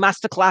 training,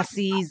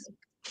 masterclasses,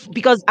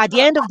 because at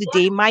the end of the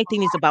day, my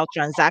thing is about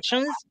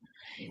transactions.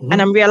 And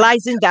I'm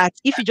realizing that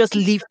if you just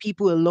leave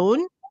people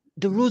alone,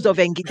 the rules of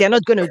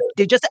engagement,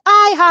 they just say,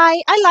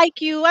 hi, I like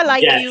you.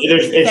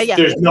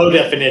 There's no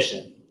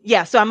definition.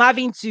 Yeah, so I'm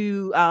having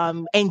to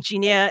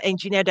engineer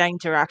that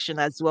interaction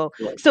as well.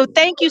 So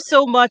thank you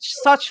so much.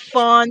 Such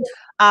fun.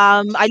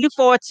 I look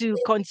forward to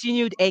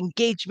continued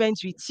engagement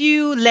with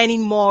you,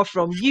 learning more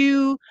from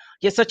you.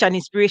 You're such an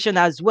inspiration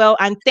as well.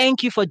 And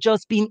thank you for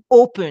just being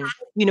open.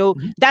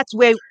 That's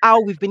where how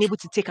we've been able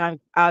to take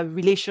our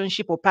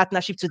relationship or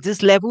partnership to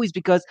this level, is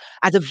because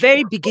at the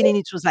very beginning,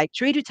 it was like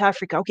Trade with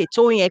Africa. Okay,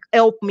 Tony,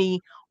 help me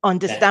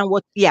understand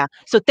what, yeah.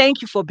 So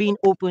thank you for being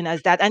open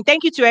as that. And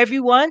thank you to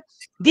everyone.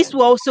 This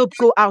will also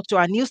go out to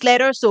our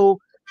newsletter. So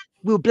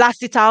we'll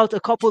blast it out a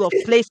couple of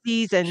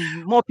places and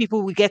more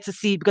people will get to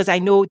see, because I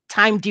know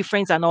time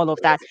difference and all of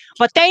that.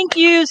 But thank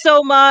you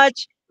so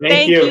much. Thank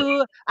Thank you.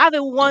 you. Have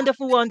a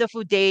wonderful,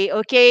 wonderful day.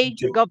 Okay.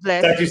 God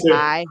bless. Talk to you soon.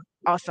 Bye.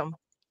 Awesome.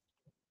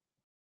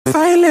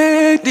 Fine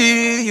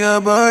lady, your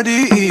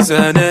body is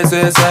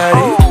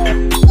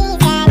unnecessary.